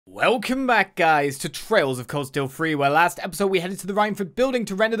Welcome back, guys, to Trails of Cold Steel 3, where last episode we headed to the Reinford building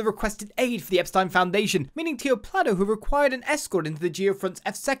to render the requested aid for the Epstein Foundation, meaning Tio Plado, who required an escort into the Geofront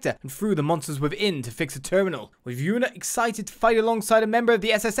F Sector and threw the monsters within to fix a terminal. With Yuna excited to fight alongside a member of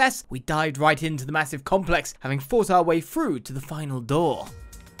the SSS, we dived right into the massive complex, having fought our way through to the final door.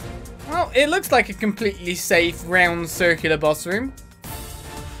 Well, it looks like a completely safe, round, circular boss room.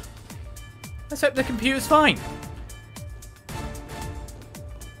 Let's hope the computer's fine.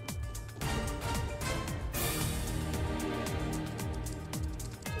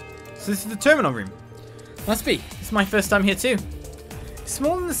 So this is the terminal room. Must be. It's my first time here too. It's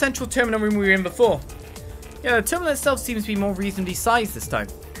smaller than the central terminal room we were in before. Yeah, the terminal itself seems to be more reasonably sized this time.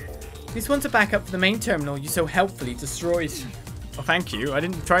 These ones are back up for the main terminal you so helpfully destroyed. Oh, thank you. I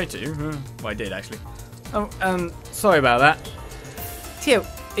didn't try to. Well, I did actually. Oh, sorry about that. Tio,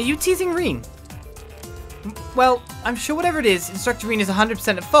 are you teasing Rean? Well, I'm sure whatever it is, Instructor Rean is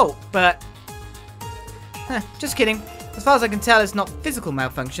 100% at fault, but... just kidding. As far as I can tell, it's not physical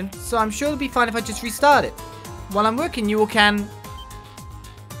malfunction, so I'm sure it'll be fine if I just restart it. While I'm working, you all can...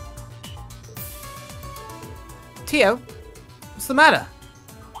 Tio? What's the matter?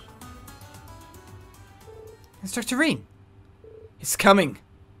 Instructor Rean. It's coming.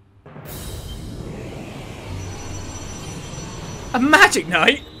 A Magic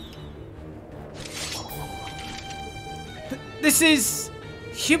Knight? This is...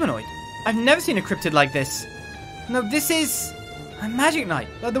 humanoid. I've never seen a cryptid like this. No, this is a Magic Knight,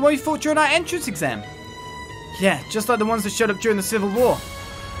 like the one we fought during our entrance exam. Yeah, just like the ones that showed up during the Civil War.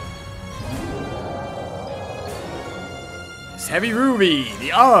 It's Heavy Ruby,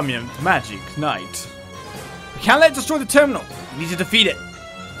 the Armoured Magic Knight. We can't let it destroy the terminal. We need to defeat it.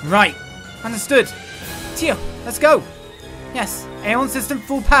 Right, understood. Tio, let's go. Yes, Aeon system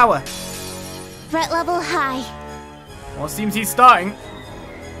full power. Threat level high. Well, it seems he's starting.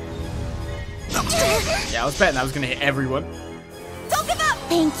 Yeah, I was betting that was going to hit everyone. Don't give up!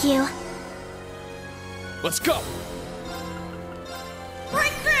 Thank you. Let's go!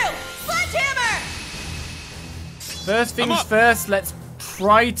 Breakthrough! Sledgehammer! First things first, let's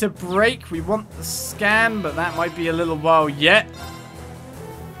try to break. We want the scan, but that might be a little while yet.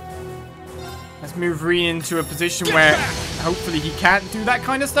 Let's move Rean into a position where hopefully he can't do that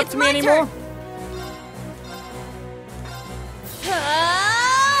kind of stuff to me anymore.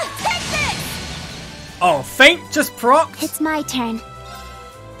 Oh, feint just procs? It's my turn.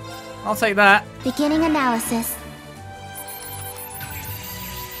 I'll take that. Beginning analysis.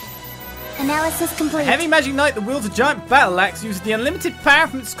 Analysis complete. Heavy Magic Knight that wields a giant battle axe uses the unlimited power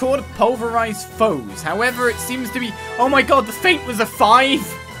from its core to pulverize foes. However, it seems to be... Oh my god, the feint was a 5!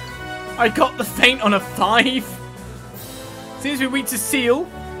 I got the feint on a 5. Seems to be weak to seal.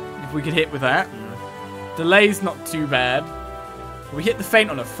 If we could hit with that. Delay's not too bad. We hit the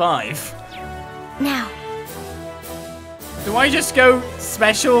feint on a 5. Now. Do I just go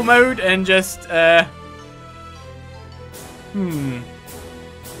special mode and just,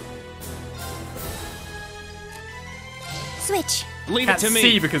 Switch. Leave Can't it to me.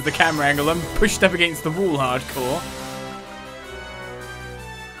 see because the camera angle. I'm pushed up against the wall hardcore.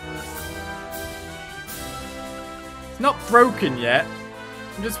 It's not broken yet.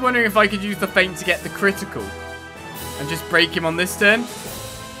 I'm just wondering if I could use the feint to get the critical. And just break him on this turn.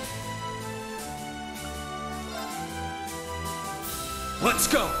 Let's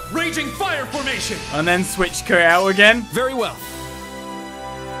go! Raging fire formation! And then switch Kurt out again. Very well.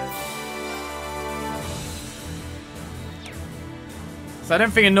 So I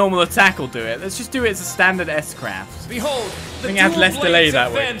don't think a normal attack will do it. Let's just do it as a standard S-craft. Behold, the think it has less delay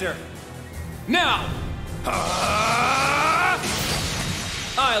that way. Vander. Now!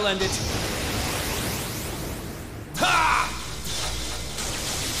 I'll end it. Ha!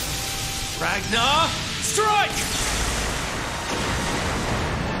 Ragnar, strike!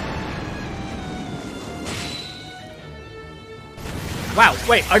 Wow,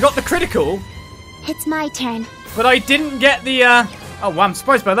 wait, I got the critical, It's my turn. but I didn't get the, Oh, well, I'm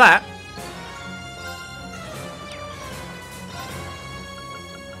surprised by that.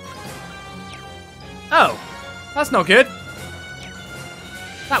 Oh, that's not good.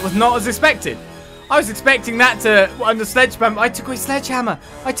 That was not as expected. I was expecting that to, under Sledgehammer. I took away Sledgehammer.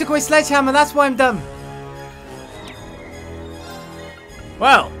 I took away Sledgehammer, that's why I'm done.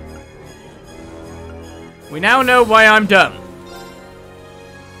 Well, we now know why I'm done.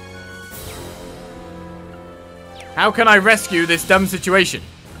 How can I rescue this dumb situation?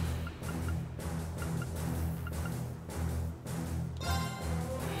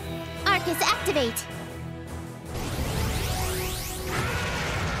 Arcus activate.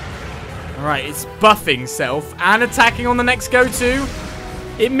 Alright, it's buffing self and attacking on the next go-to.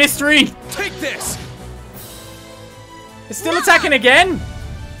 It missed Rean. Take this! It's still attacking again.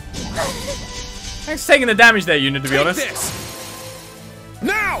 Thanks for taking the damage there, Yuna, to be honest. This!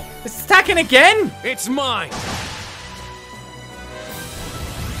 Now! It's attacking again. It's mine!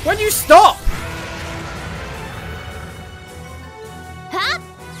 When do you stop? Huh?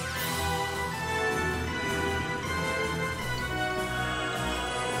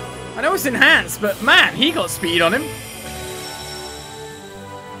 I know it's enhanced, but man, he got speed on him.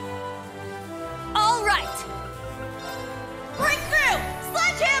 All right. Break through!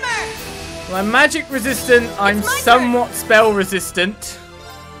 Sledgehammer! Well, I'm magic resistant. I'm somewhat spell resistant.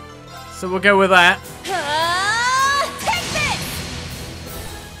 So we'll go with that. Take this!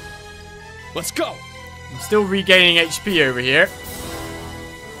 Let's go! I'm still regaining HP over here.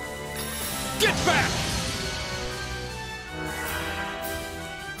 Get back!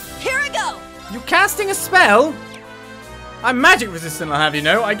 Here I go! You casting a spell? I'm magic resistant, I'll have you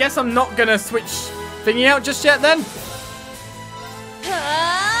know. I guess I'm not gonna switch thingy out just yet then.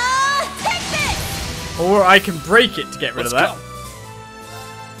 Take this! Or I can break it to get rid of that. Go.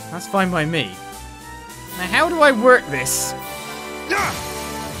 That's fine by me. Now, how do I work this?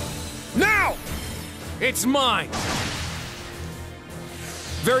 Now! It's mine!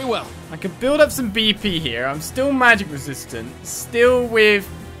 Very well. I can build up some BP here. I'm still magic resistant. Still with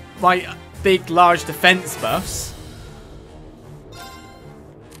my big, large defense buffs.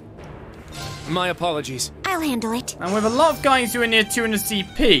 My apologies. I'll handle it. And with a lot of guys who are near 200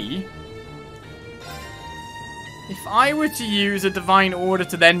 CP, if I were to use a Divine Order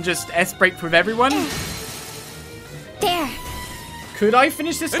to then just S-break with everyone, There. could I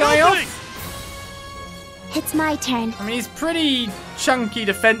finish this An guy opening! off? It's my turn. I mean, he's pretty chunky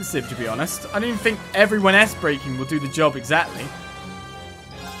defensive, to be honest. I don't think everyone S-breaking will do the job exactly.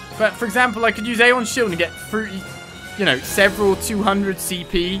 But, for example, I could use Aeon Shield and get through, you know, several 200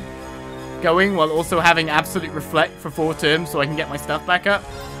 CP going while also having Absolute Reflect for 4 turns so I can get my stuff back up.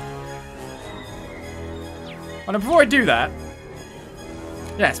 And before I do that,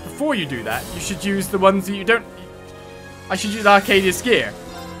 yes, before you do that, you should use the ones that you don't... I should use Arcadius Gear.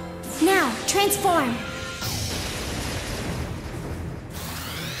 Now, transform.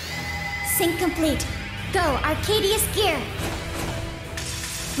 Sync complete. Go, Arcadius Gear.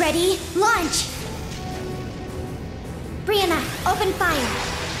 Ready, launch. Brianna, open fire.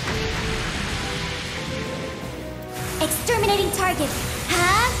 Exterminating target.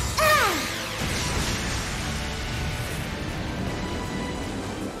 Ah!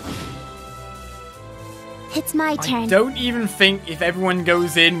 It's my turn. I don't even think if everyone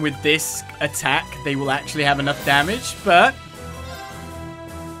goes in with this attack, they will actually have enough damage, but...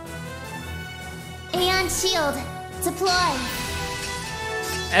 Aeon Shield, deploy.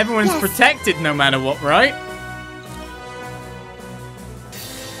 Everyone's Yes. protected no matter what, right?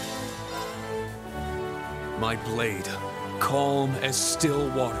 My blade, calm as still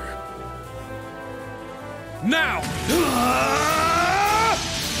water. Now!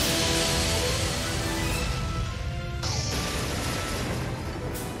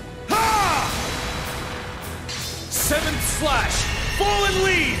 7th slash! Fallen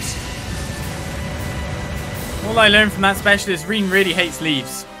leaves! All I learned from that special is Rean really hates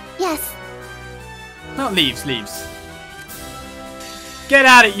leaves. Yes. Not leaves, leaves. Get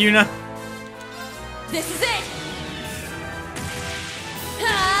at it, Yuna. This is it!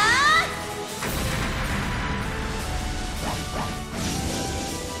 Ah!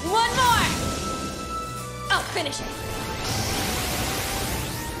 One more! I'll finish it.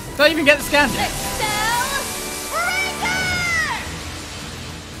 Don't even get the scan.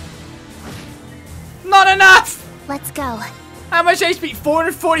 Not enough! Let's go. How much HP?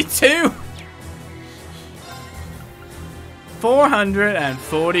 442?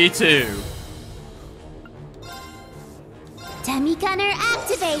 442. Demi Gunner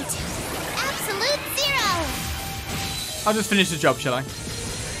activate. Absolute zero. I'll just finish the job, shall I?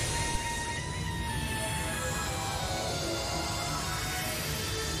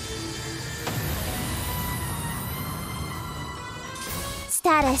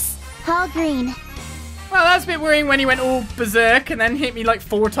 Status, all green. Well, that's a bit worrying when he went all berserk and then hit me like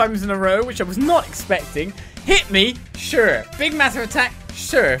 4 times in a row, which I was not expecting. Hit me? Sure. Big massive attack?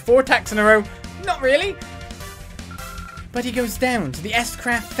 Sure. 4 attacks in a row? Not really. But he goes down to the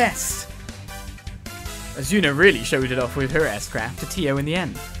S-Craft Fest. Azuna really showed it off with her S-Craft to Tio in the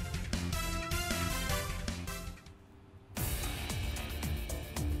end.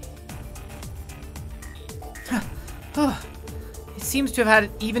 Oh, it seems to have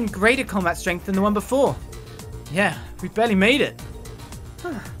had even greater combat strength than the one before. Yeah, we barely made it.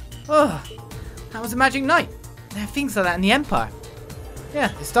 Oh, that was a Magic Knight. There are things like that in the Empire.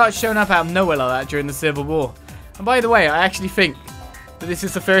 Yeah, it started showing up out of nowhere like that during the Civil War. And by the way, I actually think that this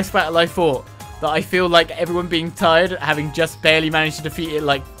is the first battle I fought that I feel like everyone being tired, having just barely managed to defeat it,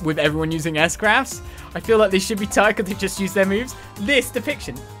 like with everyone using S-crafts. I feel like they should be tired because they just used their moves. This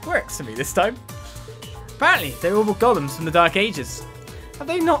depiction works for me this time. Apparently, they're all golems from the Dark Ages. Have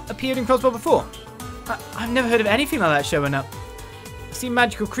they not appeared in Crossbow before? I've never heard of anything like that showing up. I've seen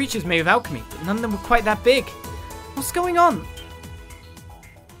magical creatures made of alchemy, but none of them were quite that big. What's going on?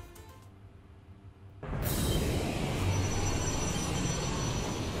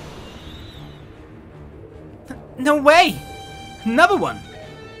 No way! Another one!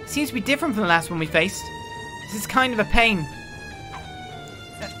 Seems to be different from the last one we faced. This is kind of a pain.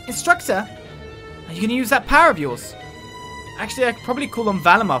 Instructor? Are you going to use that power of yours? Actually, I could probably call on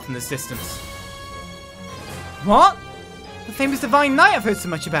Valimar from this distance. What? The famous Divine Knight I've heard so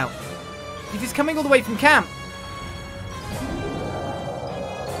much about. If he's coming all the way from camp.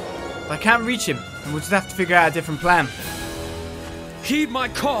 I can't reach him, and we'll just have to figure out a different plan. Heed my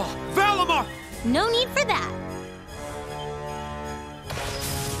call! Valimar! No need for that.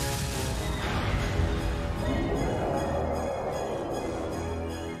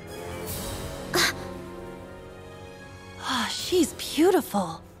 She's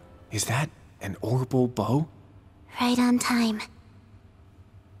beautiful. Is that an orbital bow? Right on time.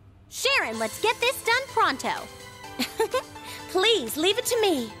 Sharon, let's get this done pronto. Please, leave it to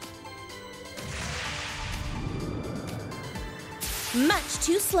me. Much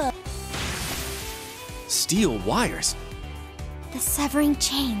too slow. Steel wires? The severing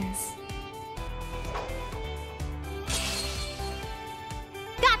chains.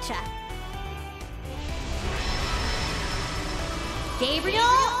 Gotcha. Gabriel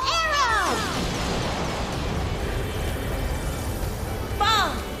Arrow!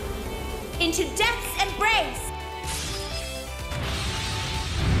 Fall! Into Death's Embrace!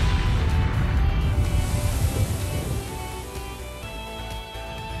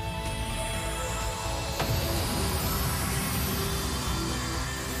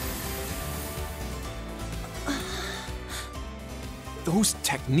 Those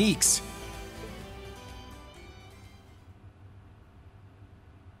techniques.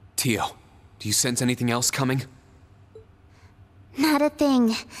 Tio, do you sense anything else coming? Not a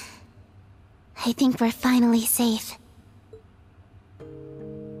thing. I think we're finally safe.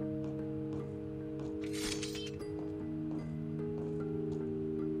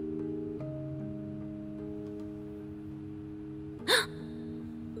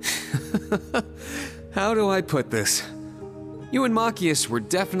 How do I put this? You and Machias were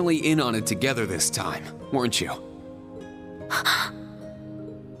definitely in on it together this time, weren't you?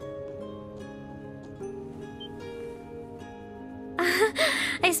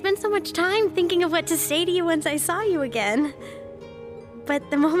 I spent so much time thinking of what to say to you once I saw you again. But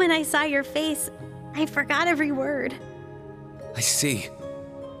the moment I saw your face, I forgot every word. I see.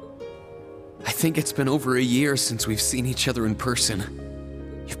 I think it's been over a year since we've seen each other in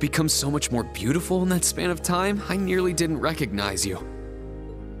person. You've become so much more beautiful in that span of time, I nearly didn't recognize you.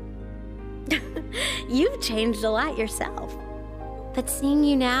 You've changed a lot yourself. But seeing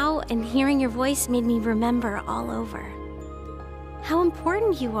you now and hearing your voice made me remember all over. How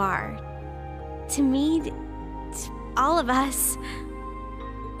important you are. To me, to all of us.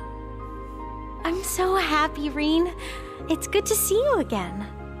 I'm so happy, Rean. It's good to see you again.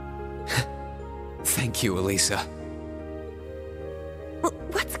 Thank you, Elisa.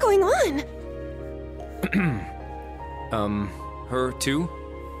 What's going on? Her too?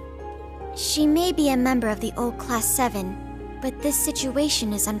 She may be a member of the old Class VII, but this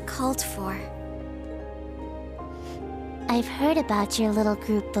situation is uncalled for. I've heard about your little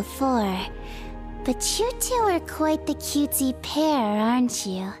group before, but you two are quite the cutesy pair, aren't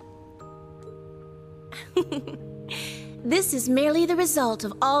you? This is merely the result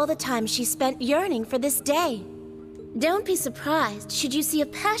of all the time she spent yearning for this day. Don't be surprised should you see a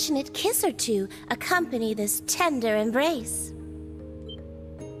passionate kiss or two accompany this tender embrace.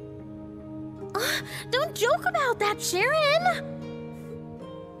 Don't joke about that, Sharon!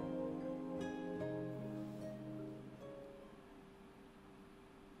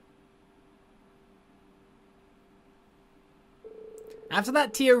 After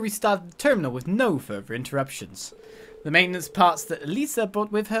that, Tio restarted the terminal with no further interruptions. The maintenance parts that Elisa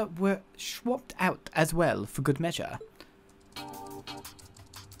brought with her were swapped out as well, for good measure.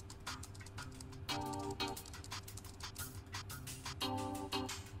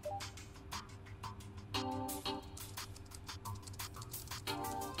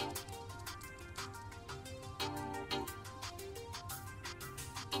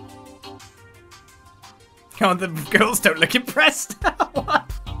 Oh, the girls don't look impressed. What?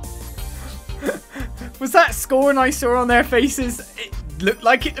 scorn I saw on their faces, it looked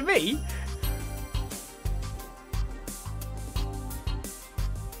like it to me.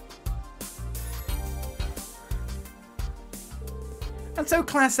 And so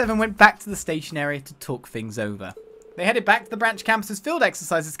Class 7 went back to the station area to talk things over. They headed back to the branch campus's field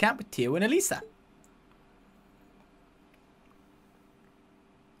exercises camp with Tio and Elisa.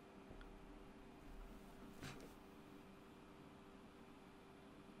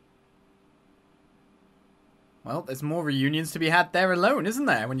 Well, there's more reunions to be had there alone, isn't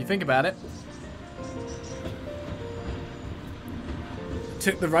there, when you think about it?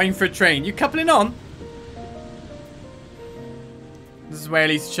 Took the Reinford train. You coupling on? This is where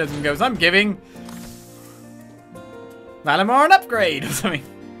Elisa shows and goes, I'm giving Valimar an upgrade or something.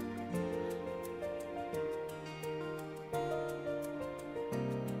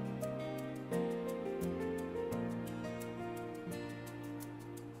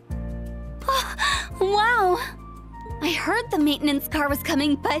 Wow! I heard the maintenance car was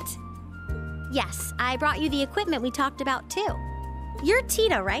coming, but... Yes, I brought you the equipment we talked about too. You're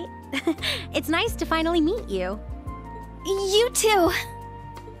Tito, right? It's nice to finally meet you. You too!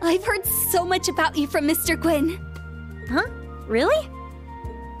 I've heard so much about you from Mr. Gwyn. Huh? Really?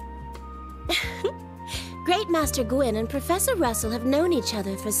 Great Master Gwyn and Professor Russell have known each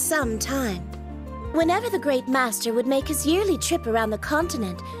other for some time. Whenever the Great Master would make his yearly trip around the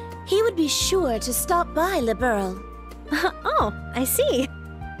continent, he would be sure to stop by Liberl. Oh, I see.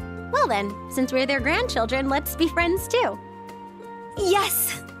 Well then, since we're their grandchildren, let's be friends too.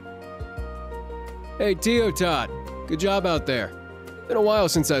 Yes! Hey, Tio Tot. Good job out there. Been a while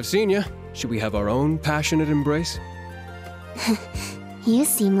since I've seen you. Should we have our own passionate embrace? You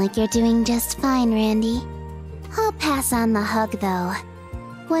seem like you're doing just fine, Randy. I'll pass on the hug, though.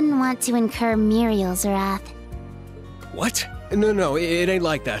 Wouldn't want to incur Muriel's wrath. What? No, it ain't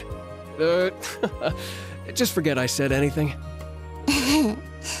like that. Just forget I said anything. I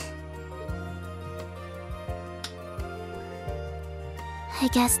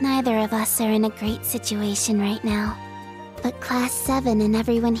guess neither of us are in a great situation right now. But Class 7 and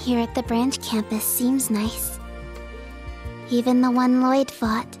everyone here at the branch campus seems nice. Even the one Lloyd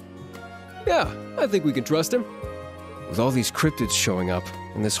fought. Yeah, I think we can trust him. With all these cryptids showing up,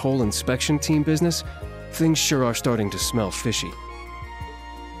 and this whole inspection team business, things sure are starting to smell fishy.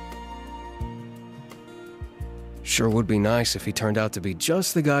 Sure would be nice if he turned out to be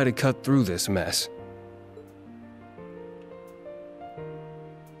just the guy to cut through this mess.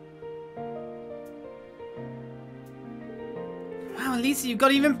 Wow, Elisa, you've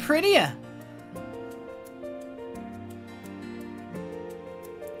got even prettier.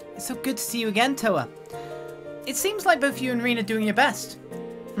 It's so good to see you again, Toa. It seems like both you and Rean are doing your best.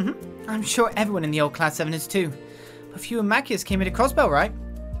 I'm sure everyone in the old Class 7 is too. Both you and Machias came into Crossbell, right?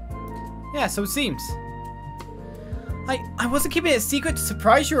 Yeah, so it seems. I wasn't keeping it a secret to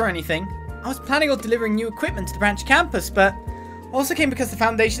surprise you or anything. I was planning on delivering new equipment to the branch campus, but also came because the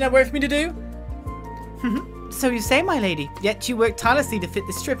Foundation had work for me to do. So you say, my lady, yet you worked tirelessly to fit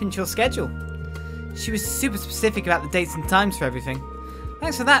this trip into your schedule. She was super specific about the dates and times for everything.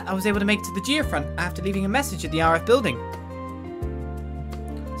 Thanks for that, I was able to make it to the Geofront after leaving a message at the RF building.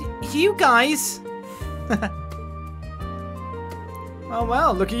 You guys! Oh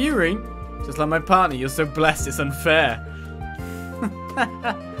well, look at you, Rean. Just like my partner, you're so blessed it's unfair.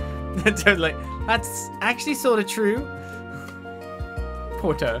 Totally. That's actually sort of true.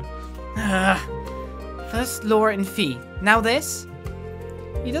 Porto. First Laura and Fee, now this?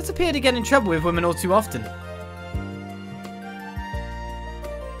 He does appear to get in trouble with women all too often.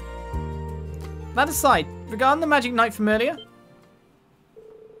 That aside, regarding the Magic Knight from earlier?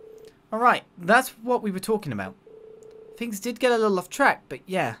 Alright, that's what we were talking about. Things did get a little off track, but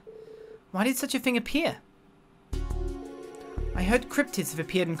yeah. Why did such a thing appear? I heard cryptids have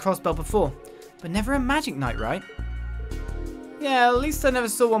appeared in Crossbell before, but never a Magic Knight, right? Yeah, at least I never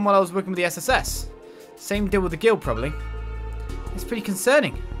saw one while I was working with the SSS. Same deal with the guild, probably. It's pretty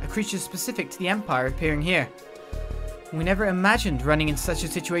concerning, a creature specific to the Empire appearing here. We never imagined running into such a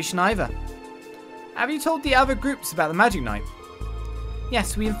situation either. Have you told the other groups about the Magic Knight?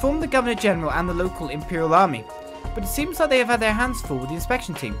 Yes, we informed the Governor General and the local Imperial Army, but it seems like they have had their hands full with the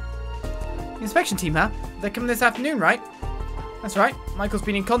inspection team. The inspection team, huh? They're coming this afternoon, right? That's right, Michael's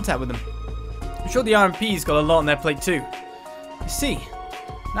been in contact with them. I'm sure the RMP's got a lot on their plate too. You see,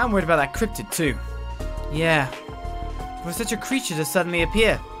 now I'm worried about that cryptid too. Yeah, for such a creature to suddenly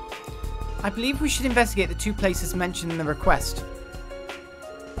appear. I believe we should investigate the two places mentioned in the request.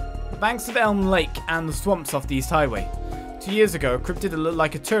 The banks of Elm Lake and the swamps off the East Highway. 2 years ago, a cryptid that looked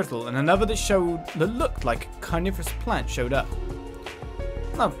like a turtle and another that looked like a carnivorous plant showed up.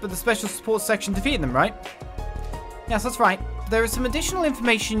 Oh, but the special support section defeated them, right? Yes, that's right. There is some additional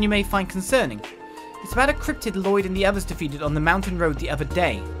information you may find concerning. It's about a cryptid Lloyd and the others defeated on the mountain road the other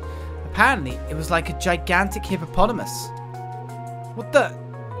day. Apparently, it was like a gigantic hippopotamus. What the?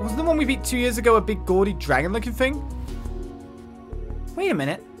 Wasn't the one we beat 2 years ago a big gaudy dragon-looking thing? Wait a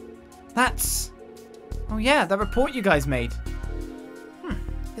minute. That's... Oh yeah, that report you guys made.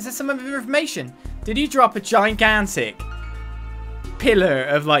 Is there some other information? Did you drop a gigantic pillar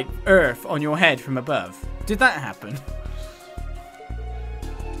of, like, earth on your head from above? Did that happen?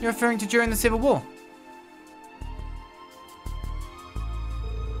 You're referring to during the Civil War?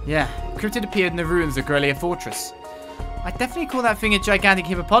 Yeah, cryptid appeared in the ruins of Grellia Fortress. I'd definitely call that thing a gigantic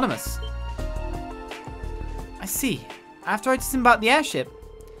hippopotamus. I see. After I disembarked the airship.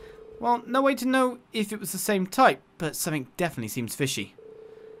 Well, no way to know if it was the same type, but something definitely seems fishy.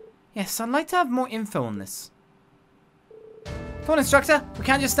 Yes, I'd like to have more info on this. Come on, Instructor. We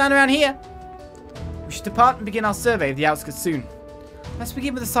can't just stand around here. We should depart and begin our survey of the outskirts soon. Let's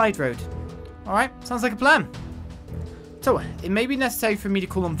begin with the side road. Alright, sounds like a plan. So, it may be necessary for me to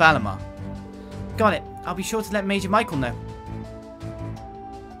call on Valimar. Got it. I'll be sure to let Major Michael know.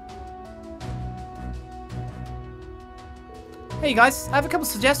 Hey guys, I have a couple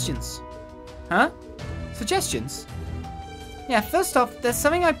suggestions. Huh? Suggestions? Yeah, first off, there's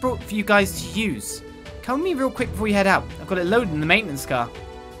something I brought for you guys to use. Come with me real quick before you head out. I've got it loaded in the maintenance car.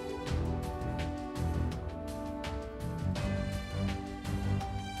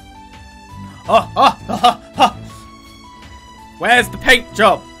 Oh! Where's the paint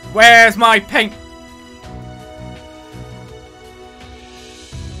job? Where's my paint?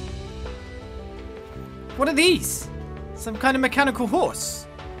 What are these? Some kind of mechanical horse?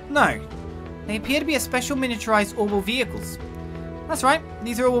 No. They appear to be a special miniaturized orbital vehicles. That's right,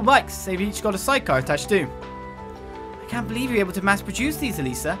 these are orbital bikes. They've each got a sidecar attached too. I can't believe you were able to mass produce these,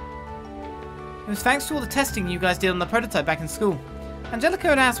 Elisa. It was thanks to all the testing you guys did on the prototype back in school. Angelica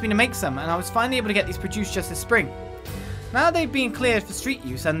had asked me to make some, and I was finally able to get these produced just this spring. Now they've been cleared for street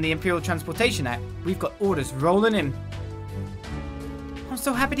use under the Imperial Transportation Act, we've got orders rolling in. I'm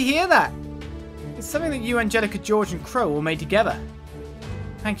so happy to hear that. It's something that you, Angelica, George, and Crow all made together.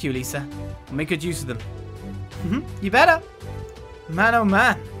 Thank you, Lisa. I'll make good use of them. You better. Man, oh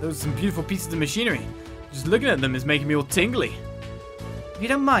man, those are some beautiful pieces of machinery. Just looking at them is making me all tingly. If you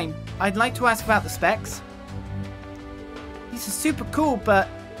don't mind, I'd like to ask about the specs. These are super cool, but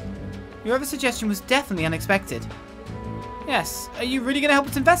your other suggestion was definitely unexpected. Yes, are you really going to help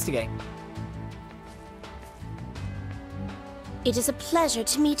us investigate? It is a pleasure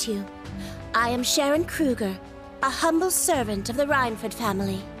to meet you. I am Sharon Kruger, a humble servant of the Reinford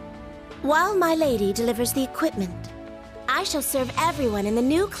family. While my lady delivers the equipment, I shall serve everyone in the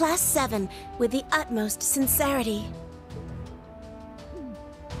new Class VII with the utmost sincerity.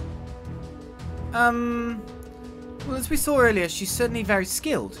 Well, as we saw earlier, she's certainly very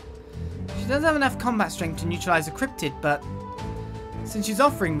skilled. She doesn't have enough combat strength to neutralize a cryptid, but since she's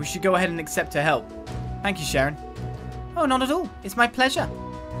offering, we should go ahead and accept her help. Thank you, Sharon. Oh, not at all. It's my pleasure.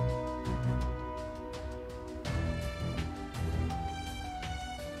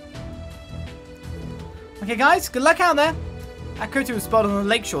 Okay, guys, good luck out there. That cryptid was spotted on the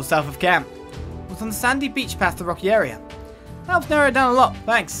lakeshore south of camp. It was on the sandy beach past the rocky area. That helped narrow it down a lot,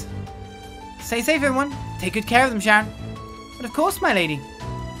 thanks. Stay safe, everyone. Take good care of them, Sharon. But of course, my lady.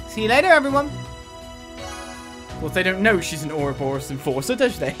 See you later, everyone. Well, they don't know she's an Ouroboros enforcer,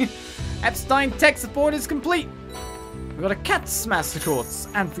 does they? Epstein tech support is complete. We've got a cat's master course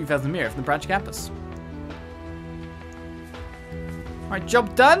and 3,000 mirror from the branch campus. Alright,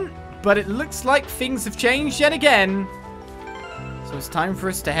 job done. But it looks like things have changed yet again. So it's time for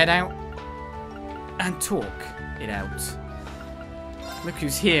us to head out and talk it out. Look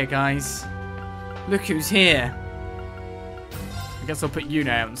who's here, guys. Look who's here. I guess I'll put Yuna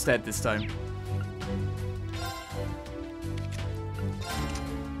out instead this time.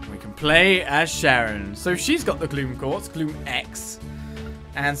 We can play as Sharon. So she's got the Gloom Quartz, Gloom X.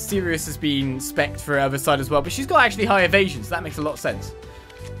 And Sirius has been spec'd for her other side as well. But she's got actually high evasion, so that makes a lot of sense.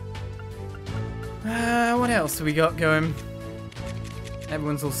 What else have we got going?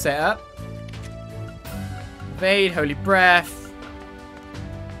 Everyone's all set up. Evade, Holy Breath.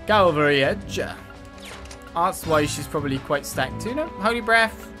 Gallery Edge. Arts-wise, she's probably quite stacked too. No, Holy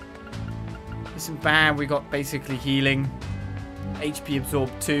Breath. Isn't bad. We got basically healing. HP Absorb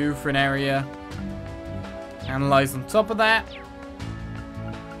 2 for an area. Analyze on top of that.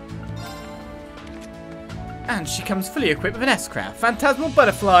 And she comes fully equipped with an S-Craft. Phantasmal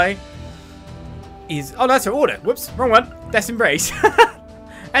Butterfly. Oh, that's her order. Whoops, wrong one. Death's Embrace.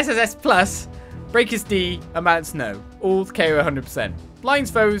 SSS Plus. Breakers D. Amounts No. All KO 100%. Blinds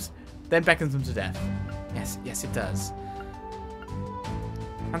foes, then beckons them to death. Yes, it does.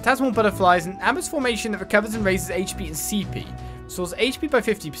 Phantasmal butterflies, an ambush formation that recovers and raises HP and CP. Restores HP by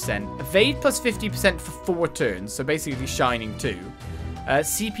 50%, evade plus 50% for 4 turns, so basically shining 2.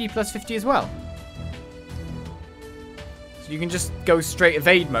 CP plus 50 as well. So you can just go straight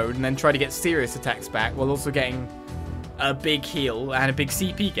evade mode and then try to get serious attacks back while also getting a big heal and a big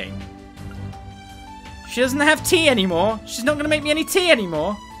CP gain. She doesn't have tea anymore. She's not going to make me any tea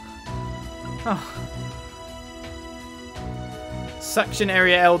anymore. Oh. Suction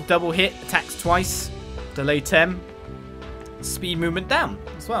area L double hit, attacks twice, delay 10. Speed movement down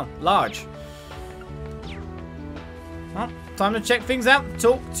as well, large. Well, time to check things out,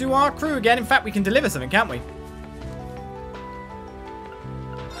 talk to our crew again. In fact, we can deliver something, can't we?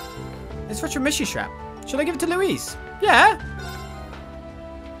 It's such a Mishi strap. Should I give it to Louise? Yeah.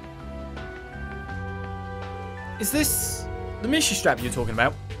 Is this the Mishi strap you're talking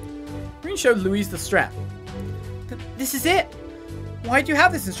about? Rean showed Louise the strap. This is it. Why do you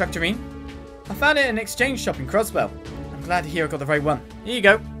have this, Instructor Rean? I found it in an exchange shop in Crossbell. I'm glad to hear I got the right one. Here you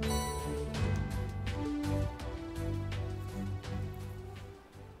go.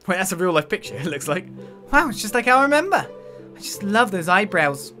 Wait, that's a real life picture, it looks like. Wow, it's just like how I remember. I just love those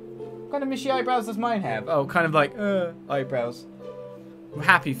eyebrows. What kind of Mishi eyebrows does mine have? Oh, kind of like, eyebrows.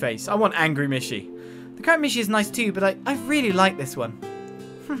 Happy face. I want angry Mishi. The current Mishi is nice too, but I really like this one.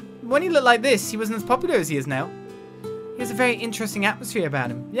 When he looked like this, he wasn't as popular as he is now. He has a very interesting atmosphere about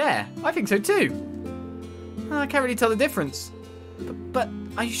him. Yeah, I think so too. I can't really tell the difference. But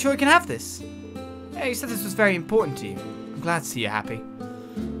are you sure you can have this? Yeah, you said this was very important to you. I'm glad to see you happy.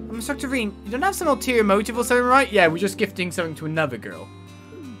 Instructor Rean, you don't have some ulterior motive or something, right? Yeah, we're just gifting something to another girl.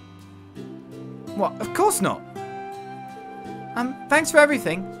 What? Of course not. Thanks for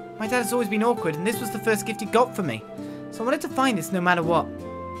everything. My dad has always been awkward, and this was the first gift he got for me. So I wanted to find this no matter what.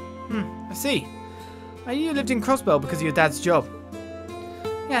 I see. I knew you lived in Crossbell because of your dad's job.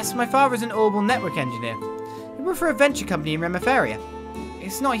 Yes, my father is an orbital network engineer. He worked for a venture company in Remiferia.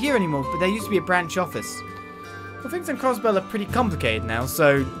 It's not here anymore, but there used to be a branch office. Well, things in Crossbell are pretty complicated now,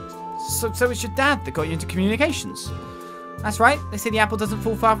 so it's your dad that got you into communications. That's right, they say the apple doesn't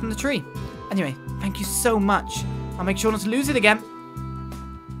fall far from the tree. Anyway, thank you so much. I'll make sure not to lose it again.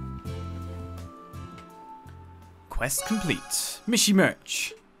 Quest complete. Mishi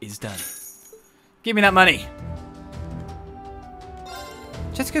merch is done. Give me that money.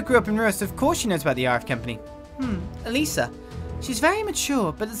 Jessica grew up in Rust, so of course she knows about the RF company. Elisa. She's very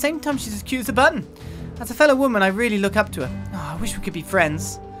mature, but at the same time she's as cute as a button. As a fellow woman, I really look up to her. Oh, I wish we could be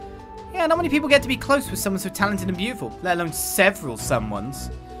friends. Yeah, not many people get to be close with someone so talented and beautiful, let alone several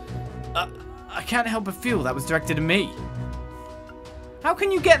someones. I can't help but feel that was directed at me. How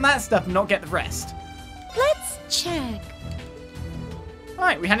can you get that stuff and not get the rest? Let's check.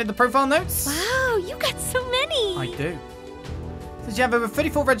 Alright, we handed the profile notes. Wow, you got so many. I do. Since you have over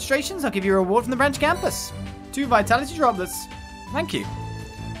 34 registrations, I'll give you a reward from the branch campus. 2 vitality droplets. Thank you.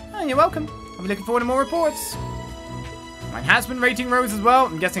 Oh, you're welcome. I'll be looking forward to more reports. Mine has been rating rose as well.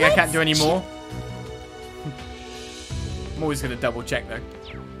 I'm guessing I can't do any more. I'm always going to double check though.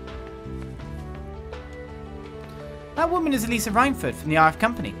 That woman is Elisa Reinford from the RF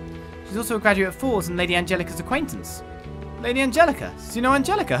company. She's also a graduate of Thors and Lady Angelica's acquaintance. Lady Angelica? So you know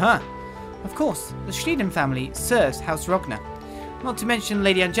Angelica, huh? Of course, the Schlieden family serves House Rogner. Not to mention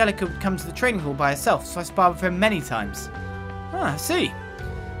Lady Angelica would come to the training hall by herself, so I sparred with her many times. Ah, I see.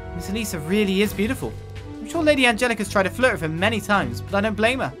 Miss Elisa really is beautiful. I'm sure Lady Angelica's tried to flirt with her many times, but I don't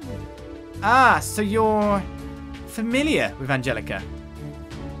blame her. Ah, so you're familiar with Angelica?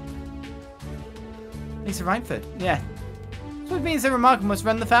 Lisa Reinford, yeah. So it means that Remarkable must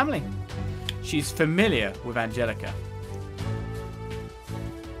run the family. She's familiar with Angelica.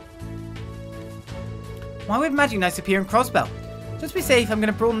 Why would Magic Knights appear in Crossbell? Just to be safe, I'm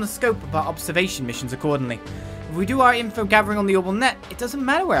going to broaden the scope of our observation missions accordingly. If we do our info gathering on the orbital net, it doesn't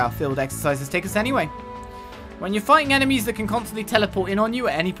matter where our field exercises take us anyway. When you're fighting enemies that can constantly teleport in on you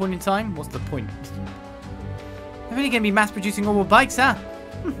at any point in time, what's the point? They're really going to be mass-producing orbital bikes, huh?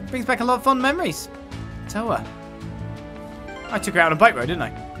 Brings back a lot of fond memories. Toa. I took her out on a bike ride, didn't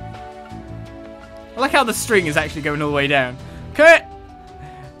I? I like how the string is actually going all the way down. Kurt!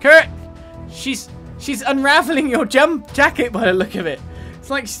 Kurt! She's unraveling your jump jacket by the look of it. It's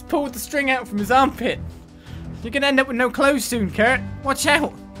like she's pulled the string out from his armpit. You're going to end up with no clothes soon, Kurt. Watch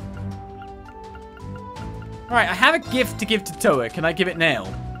out. Alright, I have a gift to give to Toa. Can I give it now?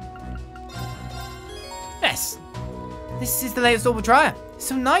 Yes. This is the latest orbital dryer. It's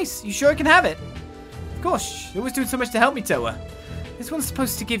so nice. You sure I can have it? Of course. You're always doing so much to help me, Toa. This one's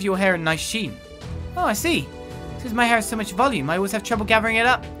supposed to give your hair a nice sheen. Oh, I see. Since my hair has so much volume, I always have trouble gathering it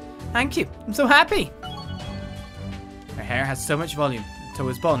up. Thank you. I'm so happy. Her hair has so much volume.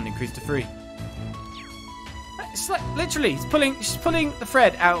 Toa's bond increased to 3. It's like, literally, she's pulling the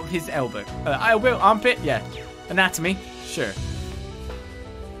thread out of his elbow. Armpit? Yeah. Anatomy? Sure.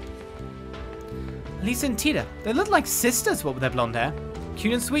 Lisa and Tita, they look like sisters, what with their blonde hair.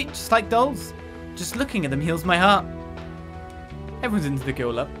 Cute and sweet, just like dolls. Just looking at them heals my heart. Everyone's into the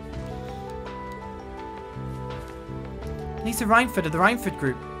girl love. Lisa Reinford of the Reinford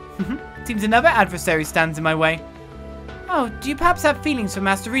group. Seems another adversary stands in my way. Oh, do you perhaps have feelings for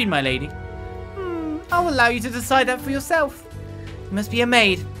Master Rean, my lady? I'll allow you to decide that for yourself. You must be a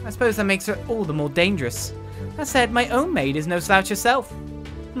maid. I suppose that makes her all the more dangerous. That said, my own maid is no slouch herself.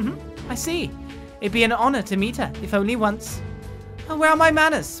 I see. It'd be an honor to meet her, if only once. Oh, where are my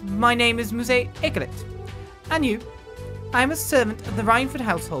manners? My name is Muse Egelet. And you? I am a servant of the Reinford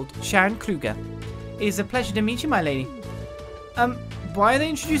household, Sharon Kruger. It is a pleasure to meet you, my lady. Why are they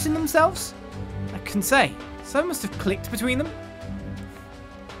introducing themselves? I couldn't say. Something must have clicked between them.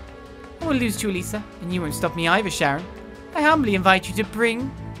 I won't lose to you, Lisa, and you won't stop me either, Sharon. I humbly invite you to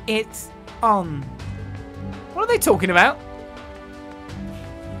bring it on. What are they talking about?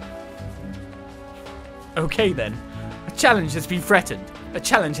 Okay then. A challenge has been threatened. A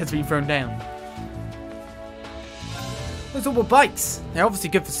challenge has been thrown down. Those all were bikes. They're obviously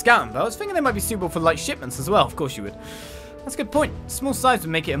good for scouting, but I was thinking they might be suitable for light shipments as well. Of course you would. That's a good point. Small size would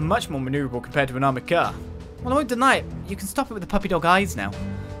make it much more maneuverable compared to an armored car. Well, I won't deny it. You can stop it with the puppy dog eyes now.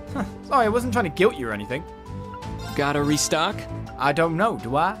 Sorry, I wasn't trying to guilt you or anything. Gotta restock? I don't know,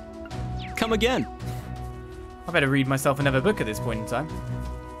 do I? Come again. I better read myself another book at this point in time.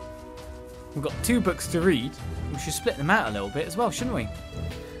 We've got 2 books to read. We should split them out a little bit as well, shouldn't we?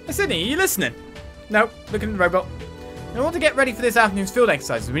 Hey, Sydney, are you listening? No, looking at the robot. In order to get ready for this afternoon's field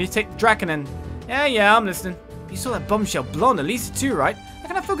exercises, we need to take the Draken and... Yeah, I'm listening. You saw that bombshell blonde, Elisa too, right? How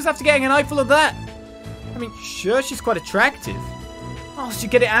can I focus after getting an eyeful of that? I mean, sure, she's quite attractive. Oh, so you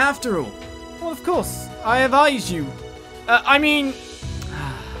get it after all. Well, of course. I advise you.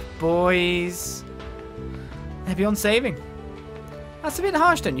 Boys. They're beyond saving. That's a bit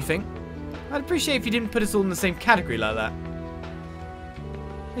harsh, don't you think? I'd appreciate if you didn't put us all in the same category like that.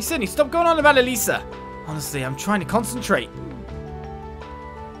 Hey, Sydney, stop going on about Elisa. Honestly, I'm trying to concentrate.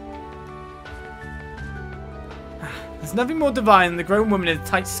 There's nothing more divine than the grown woman in a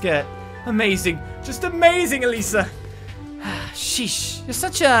tight skirt. Amazing. Just amazing, Elisa. Sheesh. You're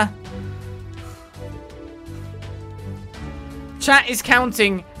such a... Chat is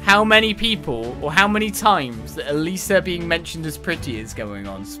counting how many people or how many times that Elisa being mentioned as pretty is going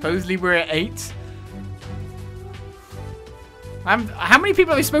on. Supposedly we're at 8. How many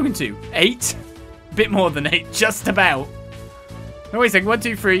people have we spoken to? 8? A bit more than 8. Just about. No, wait a second. 1,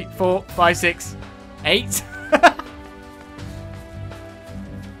 2, 3, 4, 5, 6, 8.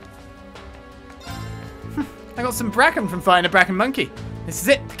 I got some bracken from finding a bracken monkey. This is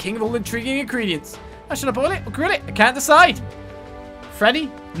it, the king of all intriguing ingredients. How should I boil it or grill it? I can't decide. Freddy,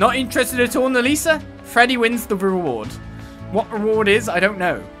 not interested at all in Elisa? Freddy wins the reward. What reward is, I don't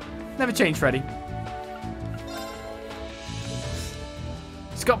know. Never change, Freddy.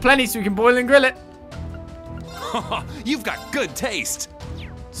 He's got plenty so we can boil and grill it. You've got good taste.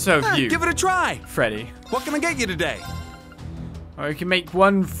 So you. Give it a try. Freddy. What can I get you today? Or we can make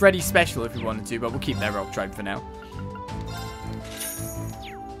one Freddy special if we wanted to, but we'll keep that rock tribe for now.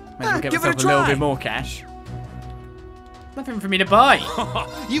 Maybe we'll get myself a little bit more cash. Nothing for me to buy.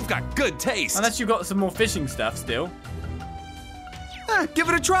 You've got good taste. Unless you've got some more fishing stuff still. Give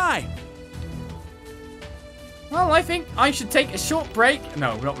it a try. Well, I think I should take a short break.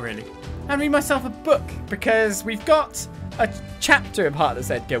 No, not really. And read myself a book, because we've got a chapter of Heartless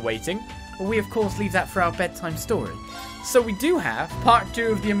Edgar waiting. But we, of course, leave that for our bedtime story. So we do have part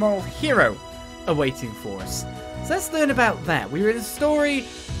 2 of The Immoral Hero awaiting for us. So let's learn about that. We were in a story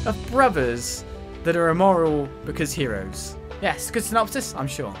of brothers that are immoral because heroes. Yes, good synopsis, I'm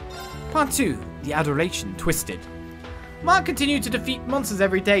sure. Part 2, The Adoration Twisted. Mark continued to defeat monsters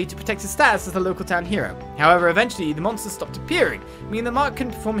every day to protect his status as a local town hero. However, eventually the monsters stopped appearing, meaning that Mark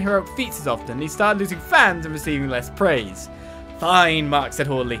couldn't perform heroic feats as often, and he started losing fans and receiving less praise. Fine, Mark said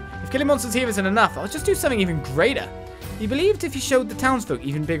haughtily. If killing monsters here isn't enough, I'll just do something even greater. He believed if he showed the townsfolk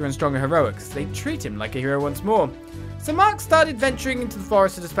even bigger and stronger heroics, they'd treat him like a hero once more. So Mark started venturing into the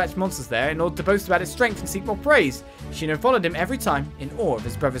forest to dispatch monsters there in order to boast about his strength and seek more praise. Shino followed him every time in awe of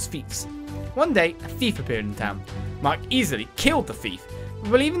his brother's feats. One day, a thief appeared in town. Mark easily killed the thief.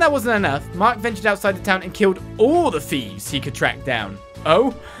 But believing that wasn't enough, Mark ventured outside the town and killed all the thieves he could track down.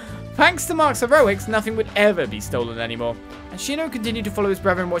 Oh? Thanks to Mark's heroics, nothing would ever be stolen anymore. And Shino continued to follow his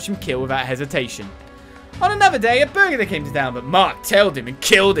brother and watch him kill without hesitation. On another day, a burglar came to town, but Mark tailed him and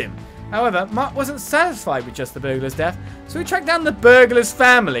killed him. However, Mark wasn't satisfied with just the burglar's death, so he tracked down the burglar's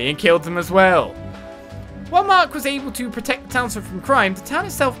family and killed them as well. While Mark was able to protect the townsfolk from crime, the town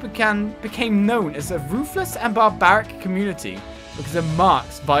itself became known as a ruthless and barbaric community because of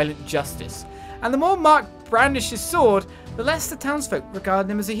Mark's violent justice. And the more Mark brandished his sword, the less the townsfolk regarded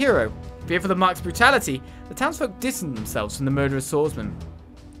him as a hero. Fearful of Mark's brutality, the townsfolk distanced themselves from the murderous swordsman.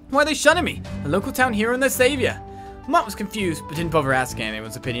 Why are they shunning me, the local town hero and their saviour? Mark was confused, but didn't bother asking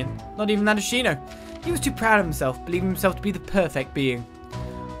anyone's opinion, not even that of Shino. He was too proud of himself, believing himself to be the perfect being.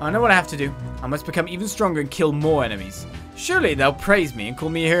 I know what I have to do. I must become even stronger and kill more enemies. Surely they'll praise me and call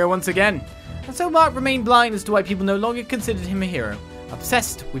me a hero once again. And so Mark remained blind as to why people no longer considered him a hero.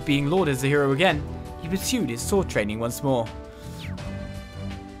 Obsessed with being lauded as a hero again, he pursued his sword training once more.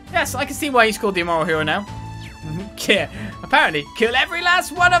 Yes, I can see why he's called the immoral hero now. Yeah, apparently, kill every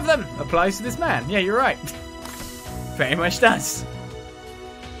last one of them applies to this man. Yeah, you're right. Very much does.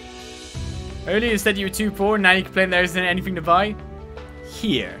 Earlier you said you were too poor and now you complain there isn't anything to buy.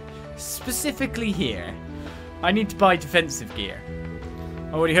 Here. Specifically here. I need to buy defensive gear.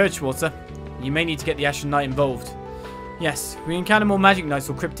 I already heard, Schwarzer. You may need to get the Ashen Knight involved. Yes, if we encounter more magic knights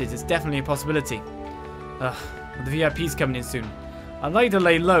or cryptids, it's definitely a possibility. Ugh, the VIP's coming in soon. I'd like to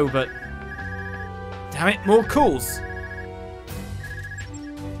lay low, but... Damn it, more calls!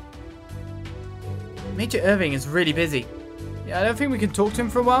 Major Irving is really busy. Yeah, I don't think we can talk to him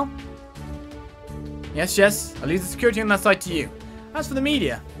for a while. Yes, yes, I'll leave the security on that side to you. As for the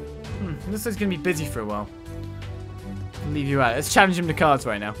media, looks like he's going to be busy for a while. I'll leave you out. Let's challenge him to cards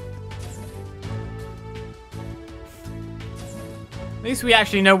right now. At least we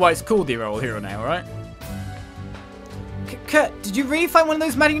actually know why it's called the Immoral Hero now, right? Kurt, did you really find one of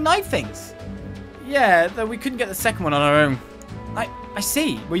those Magic Knight things? Yeah, though we couldn't get the second one on our own. I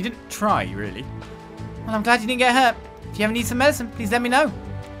see. Well, you didn't try, really. Well, I'm glad you didn't get hurt. If you ever need some medicine, please let me know.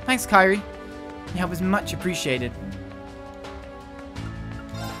 Thanks, Kyrie. Your help is much appreciated.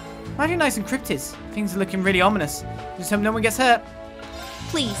 Magic Knights and cryptids. Things are looking really ominous. Just hope no one gets hurt.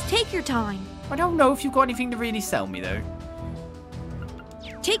 Please, take your time. I don't know if you've got anything to really sell me, though.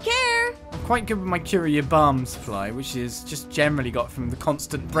 Take care. I'm quite good with my Courier Balm supply, which is just generally got from the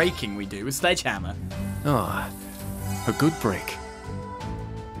constant breaking we do with Sledgehammer. Ah, a good break.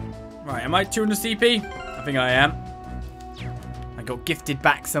 Right, am I 200 CP? I think I am. I got gifted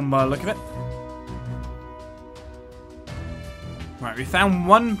back somewhere, look at it. Right, we found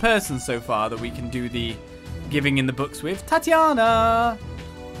one person so far that we can do the giving in the books with. Tatiana!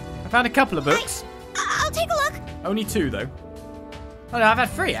 I found a couple of books. I'll take a look. Only 2, though. Oh no, I've had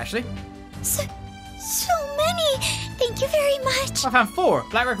 3, actually. So many. Thank you very much. I found 4.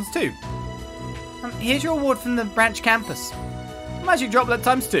 Black Records 2. Here's your award from the branch campus. Magic Droplet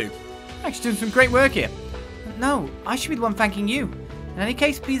 ×2. Actually doing some great work here. No, I should be the one thanking you. In any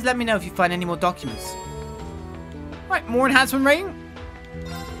case, please let me know if you find any more documents. Right, more enhancement rating.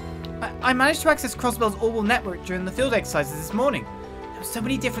 I managed to access Crossbell's Orbital network during the field exercises this morning. There were so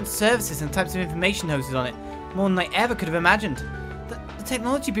many different services and types of information hosted on it. More than I ever could have imagined. The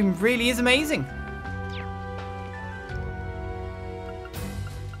technology boom really is amazing.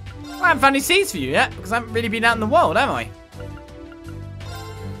 I haven't found any seeds for you yet, because I haven't really been out in the world, have I?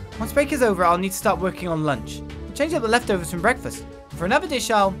 Once break is over, I'll need to start working on lunch. I'll change up the leftovers from breakfast. For another dish,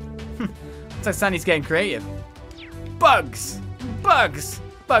 I'll... Looks like Sandy's getting creative. Bugs! Bugs!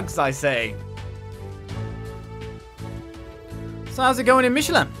 Bugs, I say. So how's it going in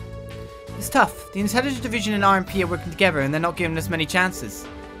Michelin? It's tough. The Intelligence Division and RMP are working together and they're not giving us many chances.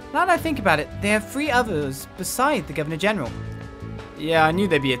 Now that I think about it, they have 3 others beside the Governor General. Yeah, I knew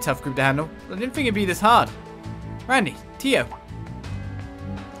they'd be a tough group to handle. I didn't think it'd be this hard. Randy, Tio.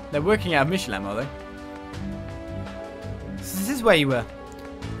 They're working out of Michelin, are they? So this is where you were.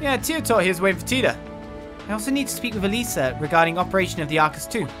 Yeah, Tio taught here's waiting for Tita. I also need to speak with Elisa regarding operation of the Arcus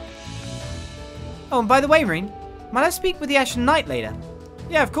 2. Oh, and by the way, Rean, might I speak with the Ashen Knight later?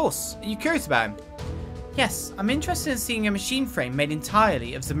 Yeah, of course. Are you curious about him? Yes, I'm interested in seeing a machine frame made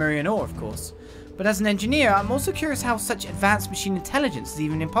entirely of Zemurian ore, of course. But as an engineer, I'm also curious how such advanced machine intelligence is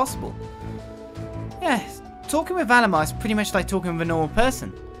even impossible. Yeah, talking with Valimar is pretty much like talking with a normal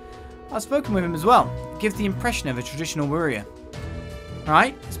person. I've spoken with him as well. It gives the impression of a traditional warrior.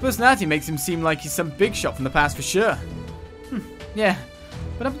 Right? His personality makes him seem like he's some big shot from the past for sure. Yeah,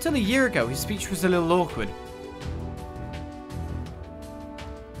 but up until a year ago, his speech was a little awkward.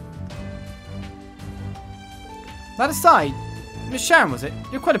 That aside, Miss Sharon, was it?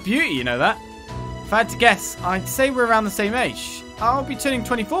 You're quite a beauty, you know that. If I had to guess, I'd say we're around the same age. I'll be turning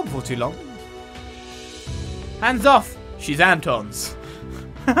 24 before too long. Hands off! She's Anton's.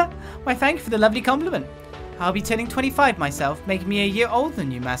 Why, thank you for the lovely compliment. I'll be turning 25 myself, making me a year older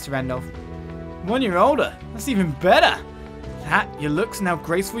than you, Master Randolph. 1 year older? That's even better! That, your looks and how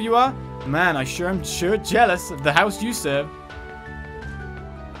graceful you are? Man, I'm sure jealous of the house you serve.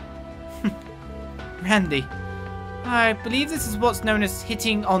 Randy, I believe this is what's known as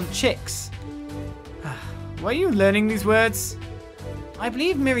hitting on chicks. Where are you learning these words? I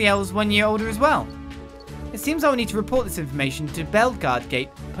believe Muriel's 1 year older as well. It seems I will need to report this information to Bellegarde Gate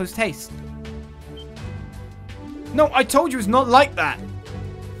post-haste. No, I told you it's not like that!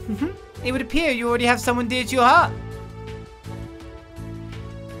 It would appear you already have someone dear to your heart.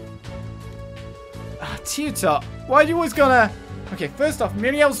 Teotar, why are you always gonna... Okay, first off,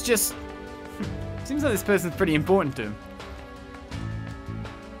 Muriel's just... Seems like this person's pretty important to him.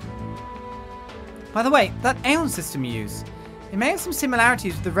 By the way, that Aeon system you use, it may have some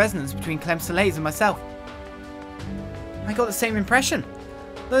similarities with the resonance between Clem Soleil's and myself. I got the same impression.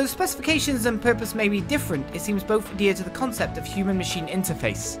 Though specifications and purpose may be different, it seems both adhere to the concept of human-machine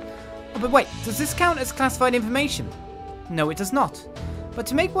interface. Oh, but wait, does this count as classified information? No, it does not. But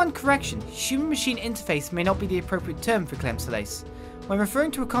to make one correction, human-machine interface may not be the appropriate term for Clem Soleil's. When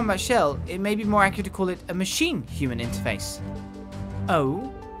referring to a combat shell, it may be more accurate to call it a machine-human interface.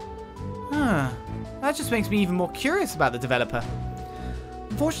 Oh? That just makes me even more curious about the developer.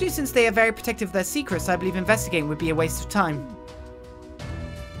 Unfortunately, since they are very protective of their secrets, I believe investigating would be a waste of time.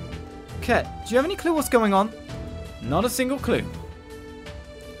 Kurt, do you have any clue what's going on? Not a single clue.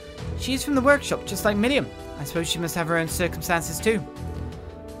 She is from the workshop, just like Miriam. I suppose she must have her own circumstances too.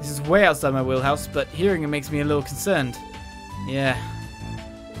 This is way outside my wheelhouse, but hearing it makes me a little concerned. Yeah.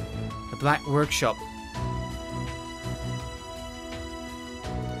 The Black Workshop.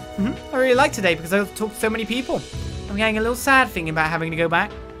 I really like today because I've talked to so many people. I'm getting a little sad thinking about having to go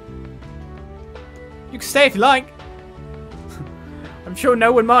back. You can stay if you like. I'm sure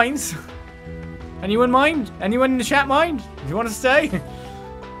no one minds. Anyone mind? Anyone in the chat mind? If you want to stay?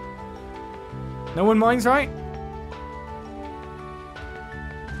 No one minds, right?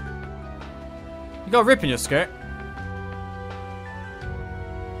 You got a rip in your skirt.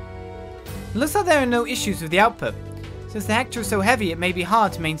 It looks like there are no issues with the output. Since the Hector is so heavy, it may be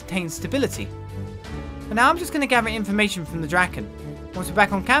hard to maintain stability. But now I'm just going to gather information from the Draken. Once we're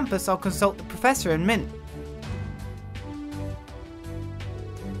back on campus, I'll consult the Professor and Mint.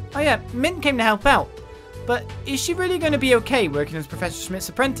 Oh yeah, Mint came to help out. But is she really going to be okay working as Professor Schmidt's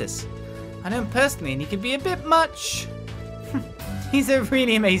apprentice? I know him personally and he can be a bit much. He's a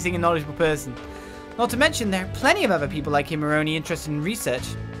really amazing and knowledgeable person. Not to mention there are plenty of other people like him who are only interested in research.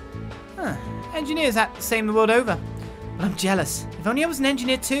 Engineers act the same the world over. But I'm jealous. If only I was an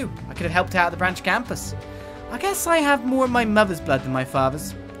engineer too, I could have helped out at the branch campus. I guess I have more of my mother's blood than my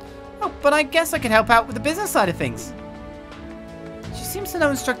father's. Oh, but I guess I could help out with the business side of things. She seems to know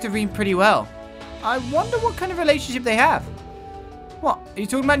Instructor Rean pretty well. I wonder what kind of relationship they have. What? Are you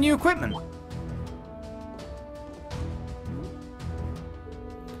talking about new equipment?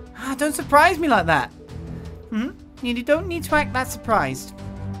 Don't surprise me like that. You don't need to act that surprised.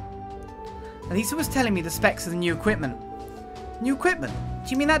 Elisa was telling me the specs of the new equipment. New equipment? Do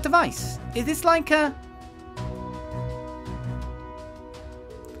you mean that device? Is this like an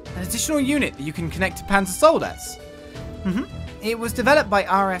additional unit that you can connect to Panzer Soldates? It was developed by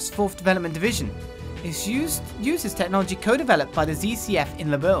RF's 4th Development Division. It uses technology co-developed by the ZCF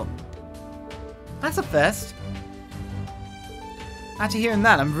in Labour. That's a first. After hearing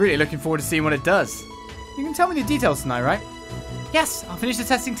that, I'm really looking forward to seeing what it does. You can tell me the details tonight, right? Yes, I'll finish the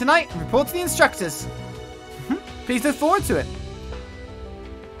testing tonight and report to the instructors. Please look forward to it.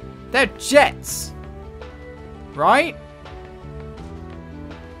 They're jets. Right?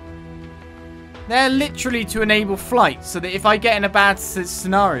 They're literally to enable flight so that if I get in a bad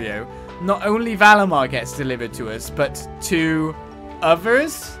scenario, not only Valamar gets delivered to us, but to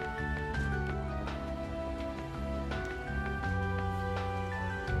others.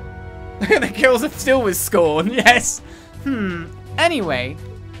 The kills are still with scorn, yes. Anyway.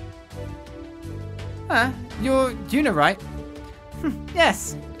 You're Una, right?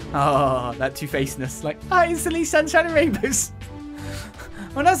 Yes. Oh, that two-facedness. Like, instantly sunshine and rainbows.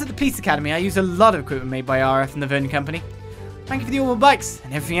 When I was at the police academy, I used a lot of equipment made by RF and the Vernon Company. Thank you for the Orbital bikes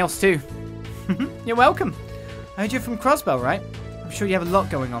and everything else too. You're welcome. I heard you're from Crossbell, right? I'm sure you have a lot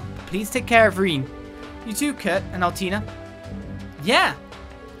going on. Please take care of Rean. You too, Kurt and Altina. Yeah.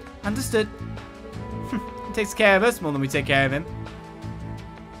 Understood. He takes care of us more than we take care of him.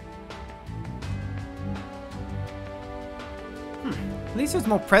 Lisa has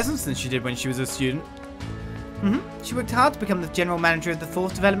more presence than she did when she was a student. She worked hard to become the general manager of the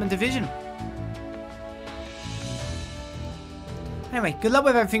 4th Development Division. Anyway, good luck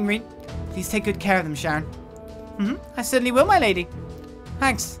with everything, Rean. Please take good care of them, Sharon. I certainly will, my lady.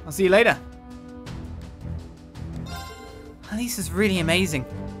 Thanks. I'll see you later. Lisa's really amazing.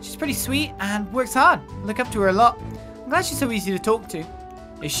 She's pretty sweet and works hard. I look up to her a lot. I'm glad she's so easy to talk to.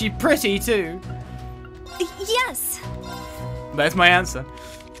 Is she pretty too? Yes. That's my answer.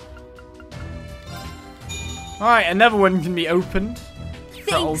 Alright, another one can be opened.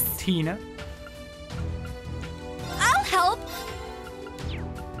 For old Tina. I'll help.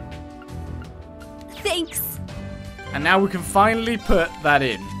 Thanks. And now we can finally put that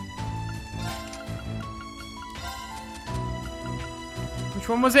in. Which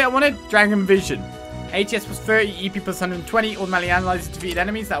one was it I wanted? Dragon Vision. ATS plus 30, EP plus 120, automatically analyzes defeated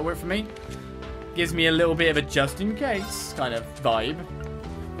enemies. That'll work for me. Gives me a little bit of a just in case kind of vibe.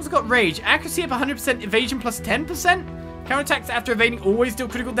 Also got Rage. Accuracy up 100%, evasion plus 10%. Counterattacks after evading always deal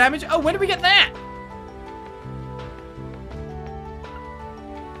critical damage. Oh, when did we get that?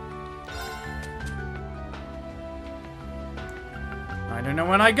 I don't know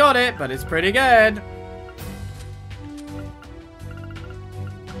when I got it, but it's pretty good.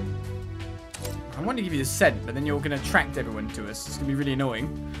 I want to give you the scent, but then you're going to attract everyone to us. It's going to be really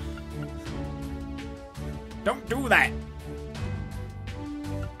annoying. Don't do that.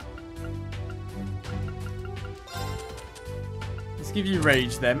 Let's give you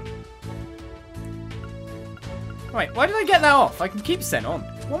Rage then. Wait, why did I get that off? I can keep scent on.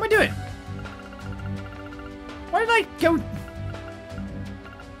 What am I doing? Why did I go...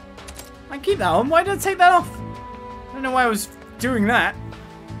 I keep that on. Why did I take that off? I don't know why I was doing that.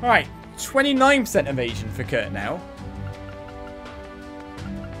 Alright, 29% evasion for Kurt now.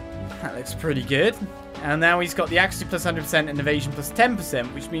 That looks pretty good. And now he's got the accuracy plus 100% and evasion plus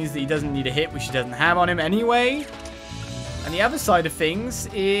 10%, which means that he doesn't need a hit, which he doesn't have on him anyway. And the other side of things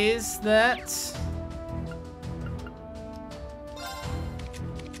is that...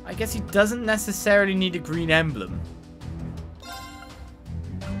 I guess he doesn't necessarily need a green emblem.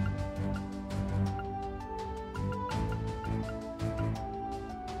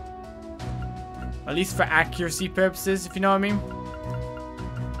 At least for accuracy purposes, if you know what I mean.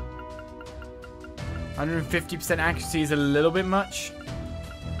 150% accuracy is a little bit much.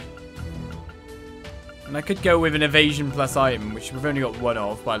 And I could go with an evasion plus item, which we've only got one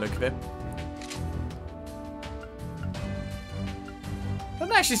of by the look of it.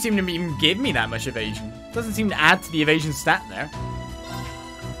 Doesn't actually seem to even give me that much evasion. Doesn't seem to add to the evasion stat there.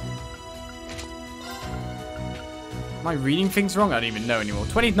 Am I reading things wrong? I don't even know anymore.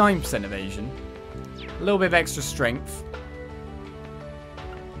 29% evasion. A little bit of extra strength.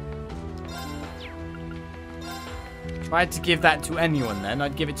 If I had to give that to anyone then,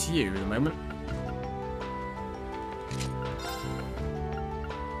 I'd give it to you at the moment.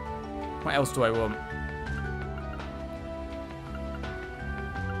 What else do I want?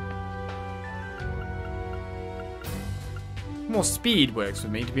 More speed works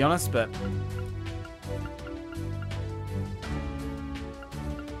with me, to be honest, but...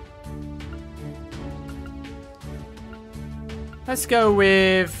 let's go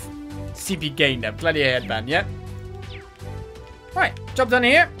with CP gained up. Gladiator headband, yep. Right, job done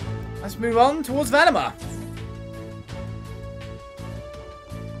here. Let's move on towards Valimar.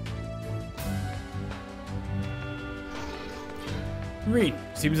 Rean,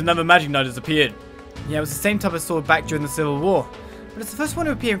 seems another Magic Knight has appeared. Yeah, it was the same type of sword back during the Civil War, but it's the first one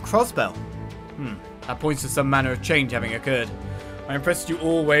to appear in Crossbell. That points to some manner of change having occurred. I'm impressed you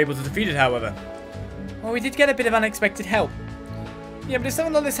all were able to defeat it, however. Well, we did get a bit of unexpected help. Yeah, but if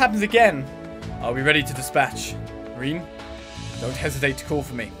something like this happens again, I'll be ready to dispatch. Rean, don't hesitate to call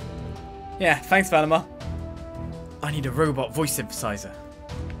for me. Yeah, thanks, Valimar. I need a robot voice synthesizer.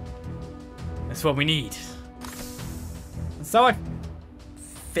 That's what we need. And so I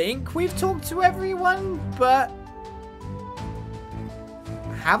think we've talked to everyone, but...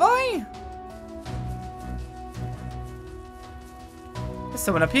 have I? There's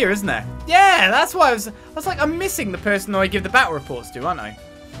someone up here, isn't there? Yeah, that's why I was like, I'm missing the person who I give the battle reports to, aren't I?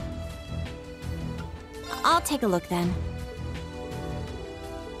 I'll take a look then.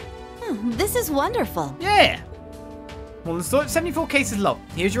 This is wonderful. Yeah. More than 74 cases low.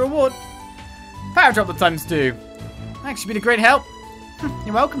 Here's your reward. Power drop the times 2. Actually been a great help.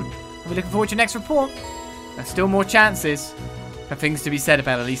 You're welcome. I'll be looking forward to your next report. There's still more chances for things to be said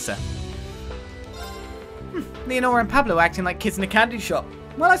about Elisa. Leonora and Pablo acting like kids in a candy shop.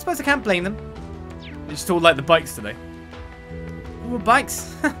 Well, I suppose I can't blame them. They just all like the bikes today. Ooh,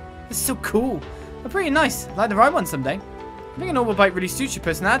 bikes. This is so cool. They're pretty nice. I'd like to ride one someday. I think an orbital bike really suits your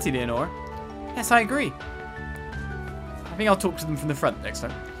personality, Leonora. Yes, I agree. I think I'll talk to them from the front next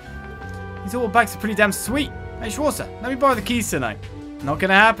time. These orbital bikes are pretty damn sweet. Hey, Schwarzer, let me borrow the keys tonight. Not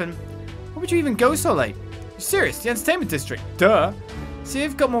gonna happen. Why would you even go so late? You're You serious? The entertainment district? Duh. See,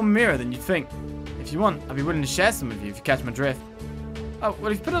 I've got more mirror than you'd think. If you want, I'd be willing to share some with you if you catch my drift. Oh,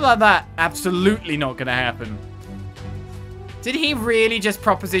 well, if you put it like that, absolutely not gonna happen. Did he really just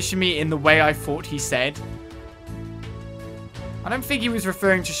proposition me in the way I thought he said? I don't think he was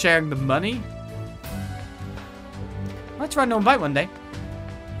referring to sharing the money. I'd like to ride on a bike one day.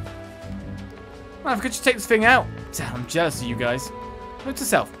 Well, if I could just take this thing out. Damn, I'm jealous of you guys. Note to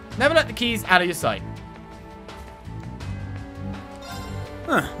self, never let the keys out of your sight.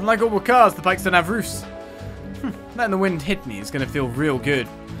 Huh, unlike all cars, the bikes don't have roofs. Letting the wind hit me is going to feel real good.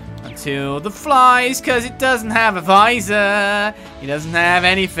 Until the flies, because it doesn't have a visor. It doesn't have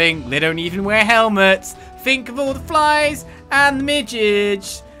anything. They don't even wear helmets. Think of all the flies and the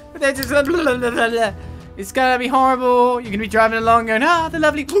midgets. They're just blah, blah, blah, blah, blah. It's going to be horrible. You're going to be driving along going, ah, the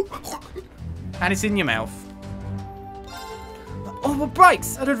lovely... And it's in your mouth. Oh, well,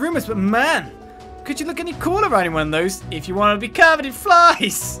 bikes. I heard rumors, but man, could you look any cooler riding one of those if you want to be covered in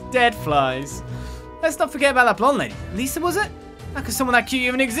flies? Dead flies. Let's not forget about that blonde lady. Lisa, was it? How could someone that cute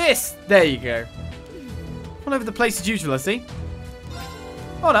even exist? There you go. All over the place as usual, I see.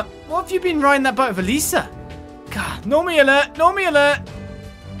 Hold up. What have you been riding that bike with Lisa? God, Normie alert! Normie alert!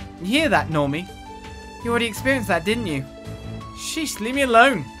 You hear that, Normie? You already experienced that, didn't you? Sheesh, leave me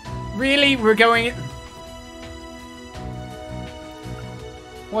alone. Really? We're going...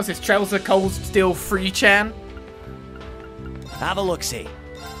 What's this? Trails of Cold Steel Free Chan? Have a look-see.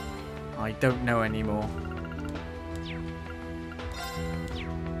 I don't know anymore.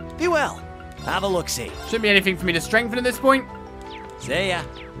 Be well. Have a look-see. Shouldn't be anything for me to strengthen at this point. See ya.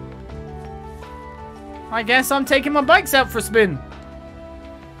 I guess I'm taking my bikes out for a spin.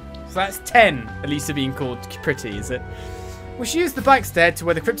 So that's 10. Elisa being called pretty, is it? We should use the bikes to head to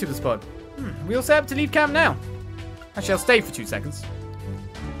where the cryptid was spawned. We all set up to leave camp now. Actually, I'll stay for 2 seconds.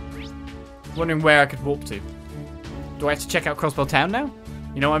 Wondering where I could warp to. Do I have to check out Crossbell Town now?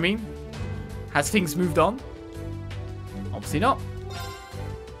 You know what I mean? Has things moved on? Obviously not.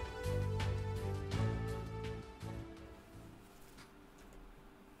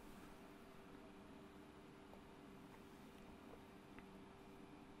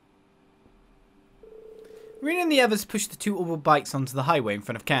 Rean and the others pushed the 2 orbital bikes onto the highway in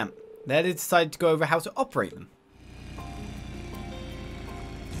front of camp. There they decided to go over how to operate them.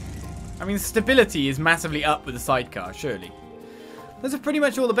 I mean, stability is massively up with the sidecar, surely. Those are pretty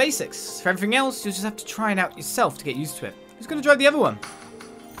much all the basics. For everything else, you'll just have to try it out yourself to get used to it. Who's going to drive the other one?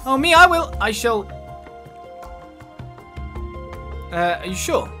 Oh, me, I will. I shall... are you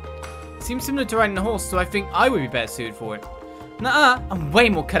sure? It seems similar to riding a horse, so I think I would be better suited for it. Nuh-uh, I'm way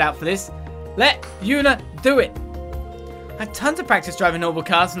more cut out for this. Let Yuna do it. I had tons of practice driving orbital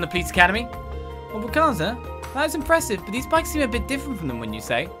cars from the police academy. Orbital cars, huh? That was impressive, but these bikes seem a bit different from them when you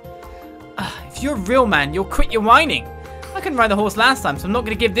say. If you're a real man, you'll quit your whining. I couldn't ride the horse last time, so I'm not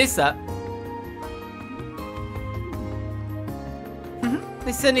going to give this up.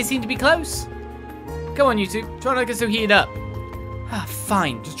 They certainly seem to be close. Go on, you two. Try not to get so heated up.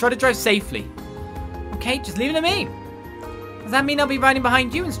 Fine. Just try to drive safely. Okay, just leave it to me. Does that mean I'll be riding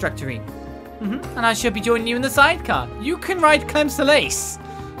behind you, Instructor Rean? And I should be joining you in the sidecar. You can ride Clem Solace.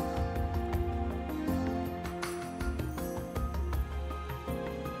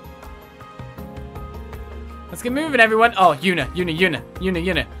 Let's get moving, everyone. Oh, Yuna.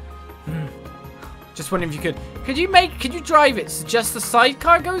 Just wondering if you could you drive it so just the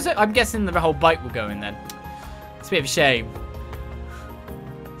sidecar goes in? I'm guessing the whole bike will go in then. It's a bit of a shame.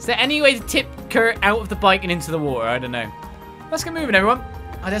 Is there any way to tip Kurt out of the bike and into the water? I don't know. Let's get moving, everyone.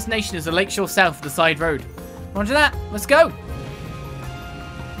 Our destination is the lakeshore south of the side road. Roger that. Let's go.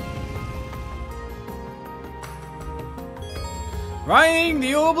 Riding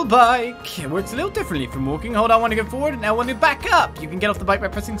the orbital bike. It works a little differently from walking. Hold on, I want to go forward, and now I want to back up. You can get off the bike by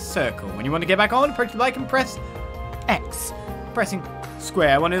pressing circle. When you want to get back on, approach the bike and press X. Pressing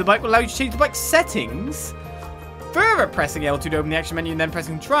square. One of the bike will allow you to change the bike settings. Further pressing L2 to open the action menu and then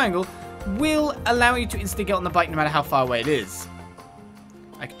pressing triangle will allow you to instantly get on the bike no matter how far away it is.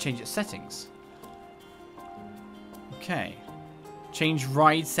 I can change its settings. Okay. Change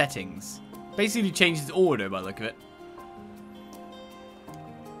ride settings. Basically changes order by the look of it.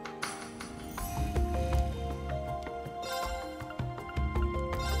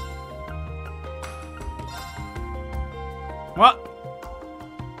 What?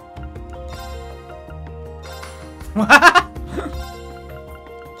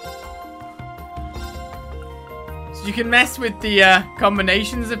 So you can mess with the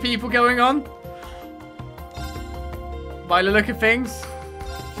combinations of people going on by the look of things.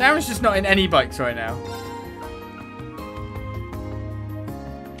 Sharon's just not in any bikes right now.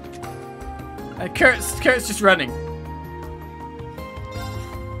 Kurt's just running.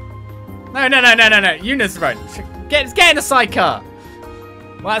 No. Yuna's run. Get in the sidecar.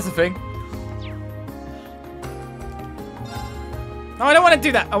 Well, that's the thing. No, I don't want to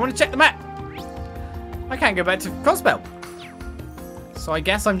do that. I want to check the map. I can't go back to Crossbell. So I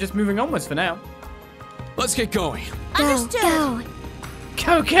guess I'm just moving onwards for now. Let's get going. Understood.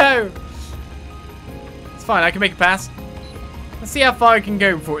 Go. It's fine. I can make it past. Let's see how far I can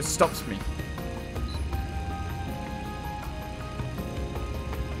go before it stops me.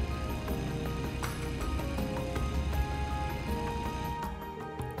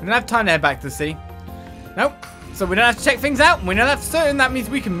 We don't have time to head back to the city. Nope. So we don't have to check things out. We don't have to certain. That means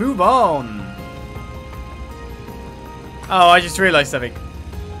we can move on. Oh, I just realized something.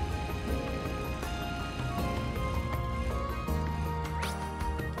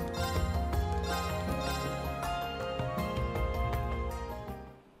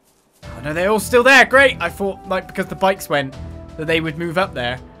 Oh no, they're all still there. Great. I thought, like, because the bikes went, that they would move up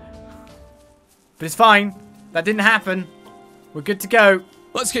there. But it's fine. That didn't happen. We're good to go.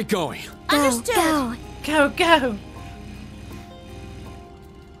 Let's get going. Understood. Go.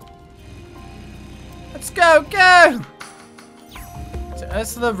 Let's go. To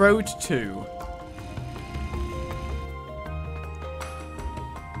Ursula Road 2.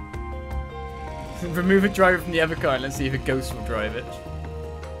 Remove a driver from the other car and let's see if a ghost will drive it.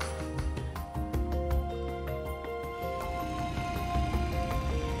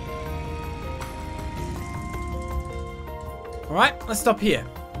 Alright, let's stop here.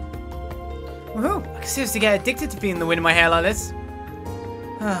 Woohoo! I can seriously get addicted to being in the wind in my hair like this.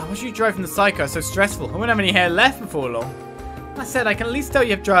 Why should you drive from the sidecar? So stressful. I won't have any hair left before long. I said I can at least tell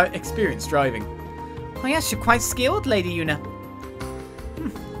you have experience driving. Oh yes, you're quite skilled, Lady Yuna.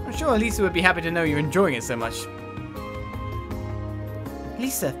 I'm sure Elisa would be happy to know you're enjoying it so much.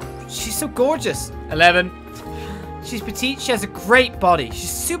 Elisa, she's so gorgeous. 11. She's petite, she has a great body.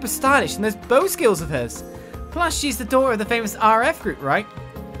 She's super stylish and those bow skills of hers. Plus, she's the daughter of the famous RF group, right?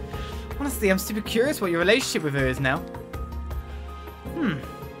 Honestly, I'm super curious what your relationship with her is now.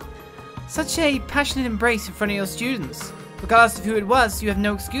 Such a passionate embrace in front of your students. Regardless of who it was, you have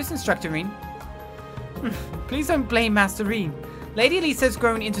no excuse, Instructor Rean. Please don't blame Master Rean. Lady Elisa has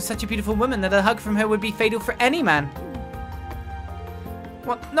grown into such a beautiful woman that a hug from her would be fatal for any man.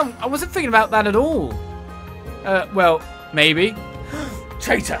 What? No, I wasn't thinking about that at all. Well, maybe.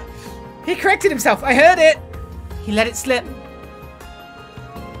 Traitor! He corrected himself, I heard it! He let it slip.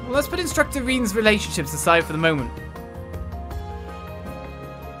 Well, let's put Instructor Rean's relationships aside for the moment.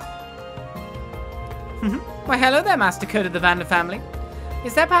 Why, hello there, Master Kurt of the Vander family.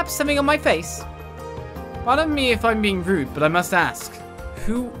 Is there perhaps something on my face? Pardon me if I'm being rude, but I must ask.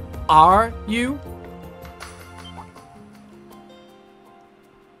 Who are you?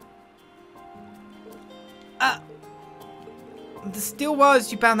 The steel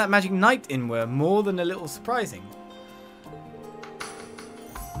wires you bound that magic knight in were more than a little surprising.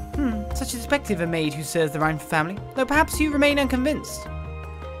 Such a perspective a maid who serves the Reinford family, though perhaps you remain unconvinced.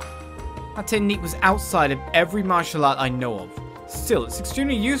 That technique was outside of every martial art I know of. Still, it's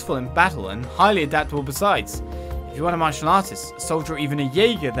extremely useful in battle and highly adaptable besides. If you want a martial artist, a soldier or even a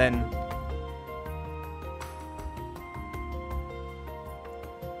Jaeger, then...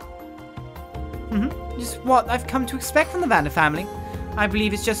 Just what I've come to expect from the Vander family. I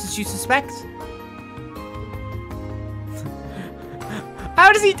believe it's just as you suspect.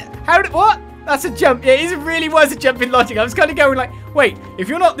 What? That's a jump. Yeah, it really was a jump in logic. I was kind of going like, wait, if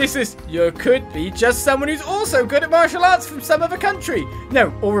you're not this, you could be just someone who's also good at martial arts from some other country.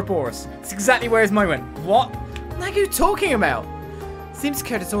 No, Ouroboros. That's exactly where his mind went. What? What are you talking about? Seems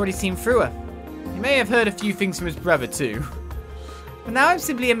Kurt has already seen through her. He may have heard a few things from his brother too. But now I'm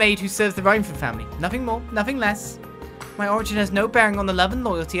simply a maid who serves the Reinford family. Nothing more, nothing less. My origin has no bearing on the love and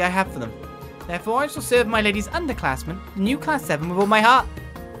loyalty I have for them. Therefore, I shall serve my lady's underclassmen, the new Class 7, with all my heart.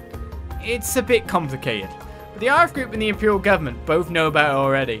 It's a bit complicated, but the RF Group and the Imperial Government both know about it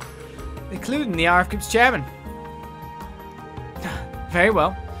already, including the RF Group's chairman. Very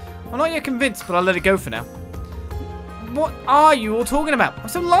well. I'm not yet convinced, but I'll let it go for now. What are you all talking about? I'm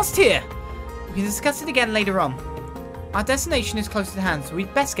so lost here. We can discuss it again later on. Our destination is close to hand, so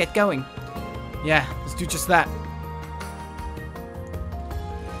we'd best get going. Yeah, let's do just that.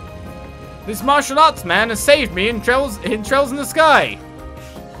 This martial arts man has saved me in Trails in the Sky.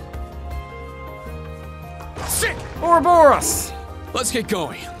 Sick! Ouroboros! Let's get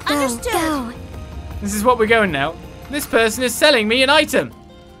going. Understood. This is what we're going now. This person is selling me an item.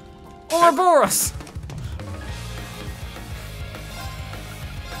 Ouroboros!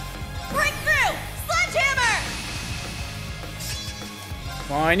 Breakthrough! Sledgehammer!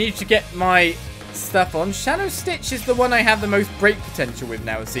 Well, I need to get my stuff on. Shadow Stitch is the one I have the most break potential with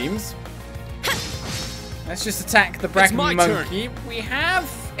now, it seems. Let's just attack the Bracken Monkey. We have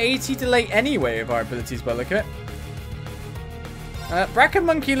 80 delay anyway of our abilities by look at it. Bracken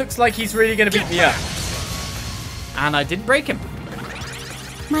Monkey looks like he's really going to beat me up. And I didn't break him.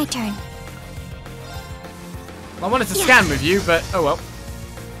 My turn. I wanted to scan with you, but oh well.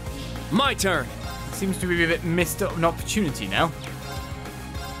 My turn. Seems to be a bit missed an opportunity now.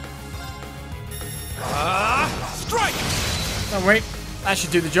 Strike! Don't worry, that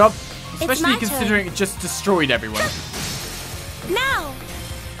should do the job. Especially my considering it just destroyed everyone. Now!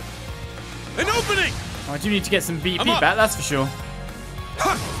 An opening! Oh, I do need to get some BP I'm up. back, that's for sure.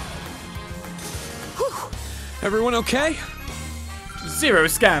 Everyone okay? 0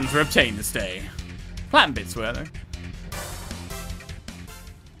 scans were obtained this day. Platinum bits were, though.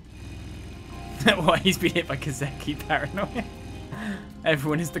 What, he's been hit by Kazeki paranoia?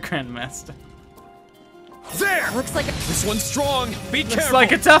 Everyone is the Grandmaster. There! Looks like This one's strong. Be Looks careful.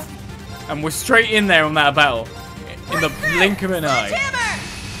 like a tough... And we're straight in there on that battle. In the blink of an eye.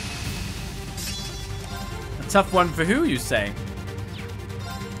 A tough one for who, you say?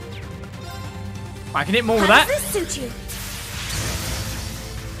 I can hit more with How that. does this suit you?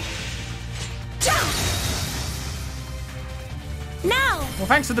 Now! Well,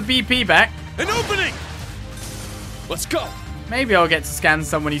 thanks for the BP back. An opening! Let's go. Maybe I'll get to scan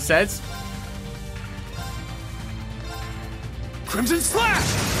someone, he says. Crimson Slash!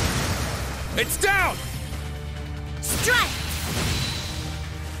 It's down! Strike!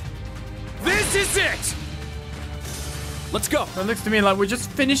 This is it! Let's go. It looks to me like we're just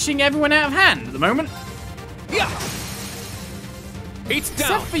finishing everyone out of hand at the moment. Yeah! It's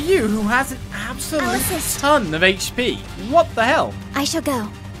down! Except for you, who has an absolute assist. ton of HP. What the hell? I shall go.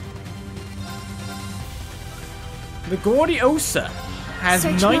 The Gordiosa has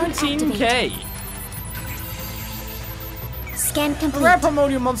Search mode 19k. Scan A complete. rare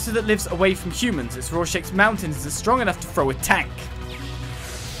primordial monster that lives away from humans. Its Rorschach's mountains is strong enough to throw a tank.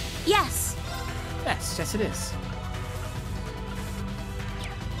 Yes! Yes, yes it is.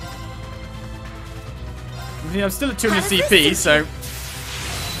 I mean, I'm still at 200 How does this CP, suit so...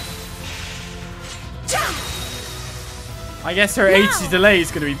 I guess her 80 delay is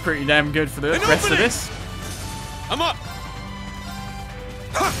going to be pretty damn good for the An rest of opening! this. I'm up!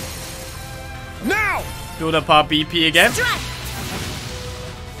 Ha! Now! Build up our BP again. Strike!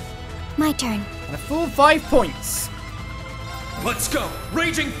 My turn. And a full 5 points. Let's go!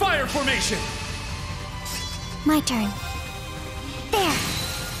 Raging fire formation! My turn. There.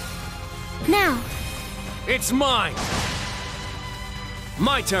 Now. It's mine.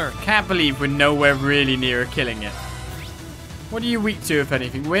 My turn. Can't believe we're nowhere really near killing it. What are you weak to, if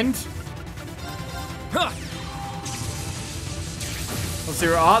anything? Wind? Huh. Or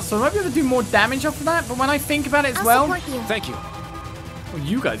 0 art, so I might be able to do more damage off of that, but when I think about it as I'll well... support you. Thank you. Well,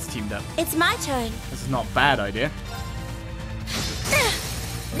 you guys teamed up. It's my turn. This is not a bad idea.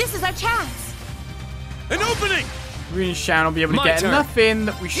 This is our chance. An opening! Rean Shan will be able to My get turn. enough in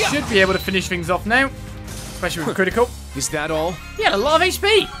that we should be able to finish things off now. Especially with critical. Is that all? He had a lot of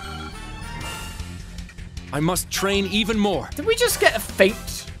HP. I must train even more. Did we just get a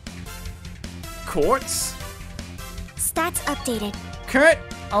faint quartz? Stats updated. Kurt,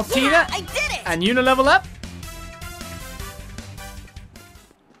 Altina, I did it! and Yuna level up.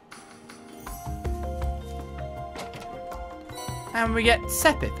 And we get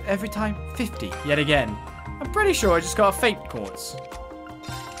Sepith every time 50 yet again. I'm pretty sure I just got a faint quartz.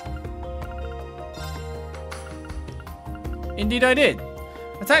 Indeed I did.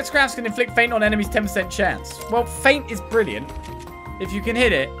 Attack scraps can inflict faint on enemies 10% chance. Well, faint is brilliant. If you can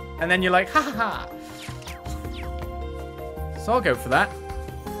hit it, and then you're like, ha ha ha. So I'll go for that.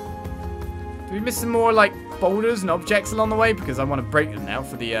 Do we miss some more, like, boulders and objects along the way? Because I want to break them now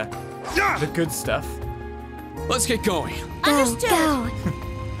for the good stuff. Let's get going. Go, Understood. go.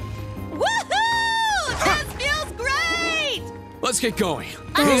 Woohoo! This feels great! Let's get going.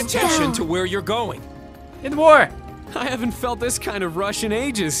 Pay Go, attention go. to where you're going. In the war. I haven't felt this kind of rush in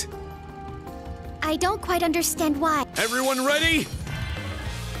ages. I don't quite understand why. Everyone ready?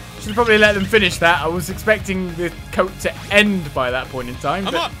 Should probably let them finish that. I was expecting the coat to end by that point in time,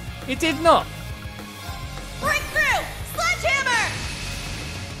 I'm but up. it did not. Breakthrough! Sledgehammer!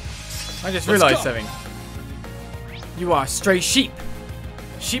 I just Let's realised go. something. You are a stray sheep.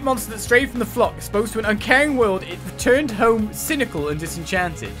 A sheep monster that strayed from the flock, exposed to an uncaring world, it returned home cynical and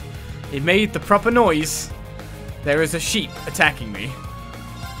disenchanted. It made the proper noise. There is a sheep attacking me.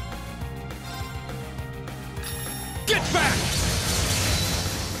 Get back!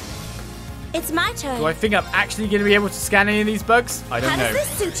 It's my turn. Do I think I'm actually going to be able to scan any of these bugs? I don't How know.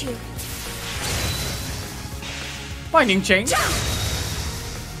 does this suit you? Binding Chain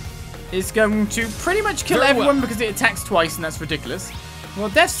is going to pretty much kill everyone because it attacks twice, and that's ridiculous. Well,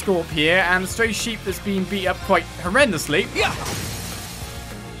 Death Scorp here, and a stray sheep that's been beat up quite horrendously. Yeah.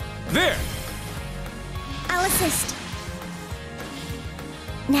 There. I'll assist.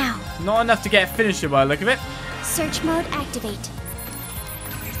 Now. Not enough to get a finisher by the look of it. Search mode activate.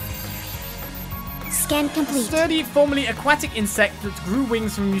 Scan complete. Sturdy, formerly aquatic insect that grew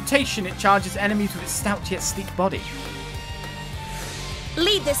wings from mutation. It charges enemies with its stout yet sleek body.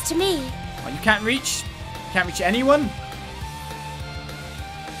 Lead this to me. Oh, you can't reach anyone?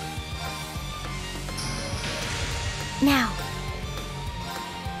 Now.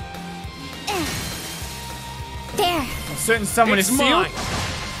 There. A certain someone is sealed.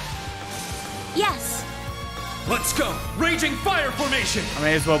 Yes. Let's go! Raging fire formation! I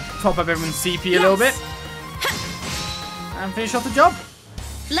may as well prop up everyone's CP a little bit. And finish off the job.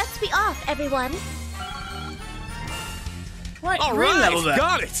 Let's be off, everyone. Right, All green right, level there.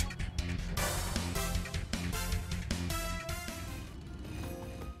 got it.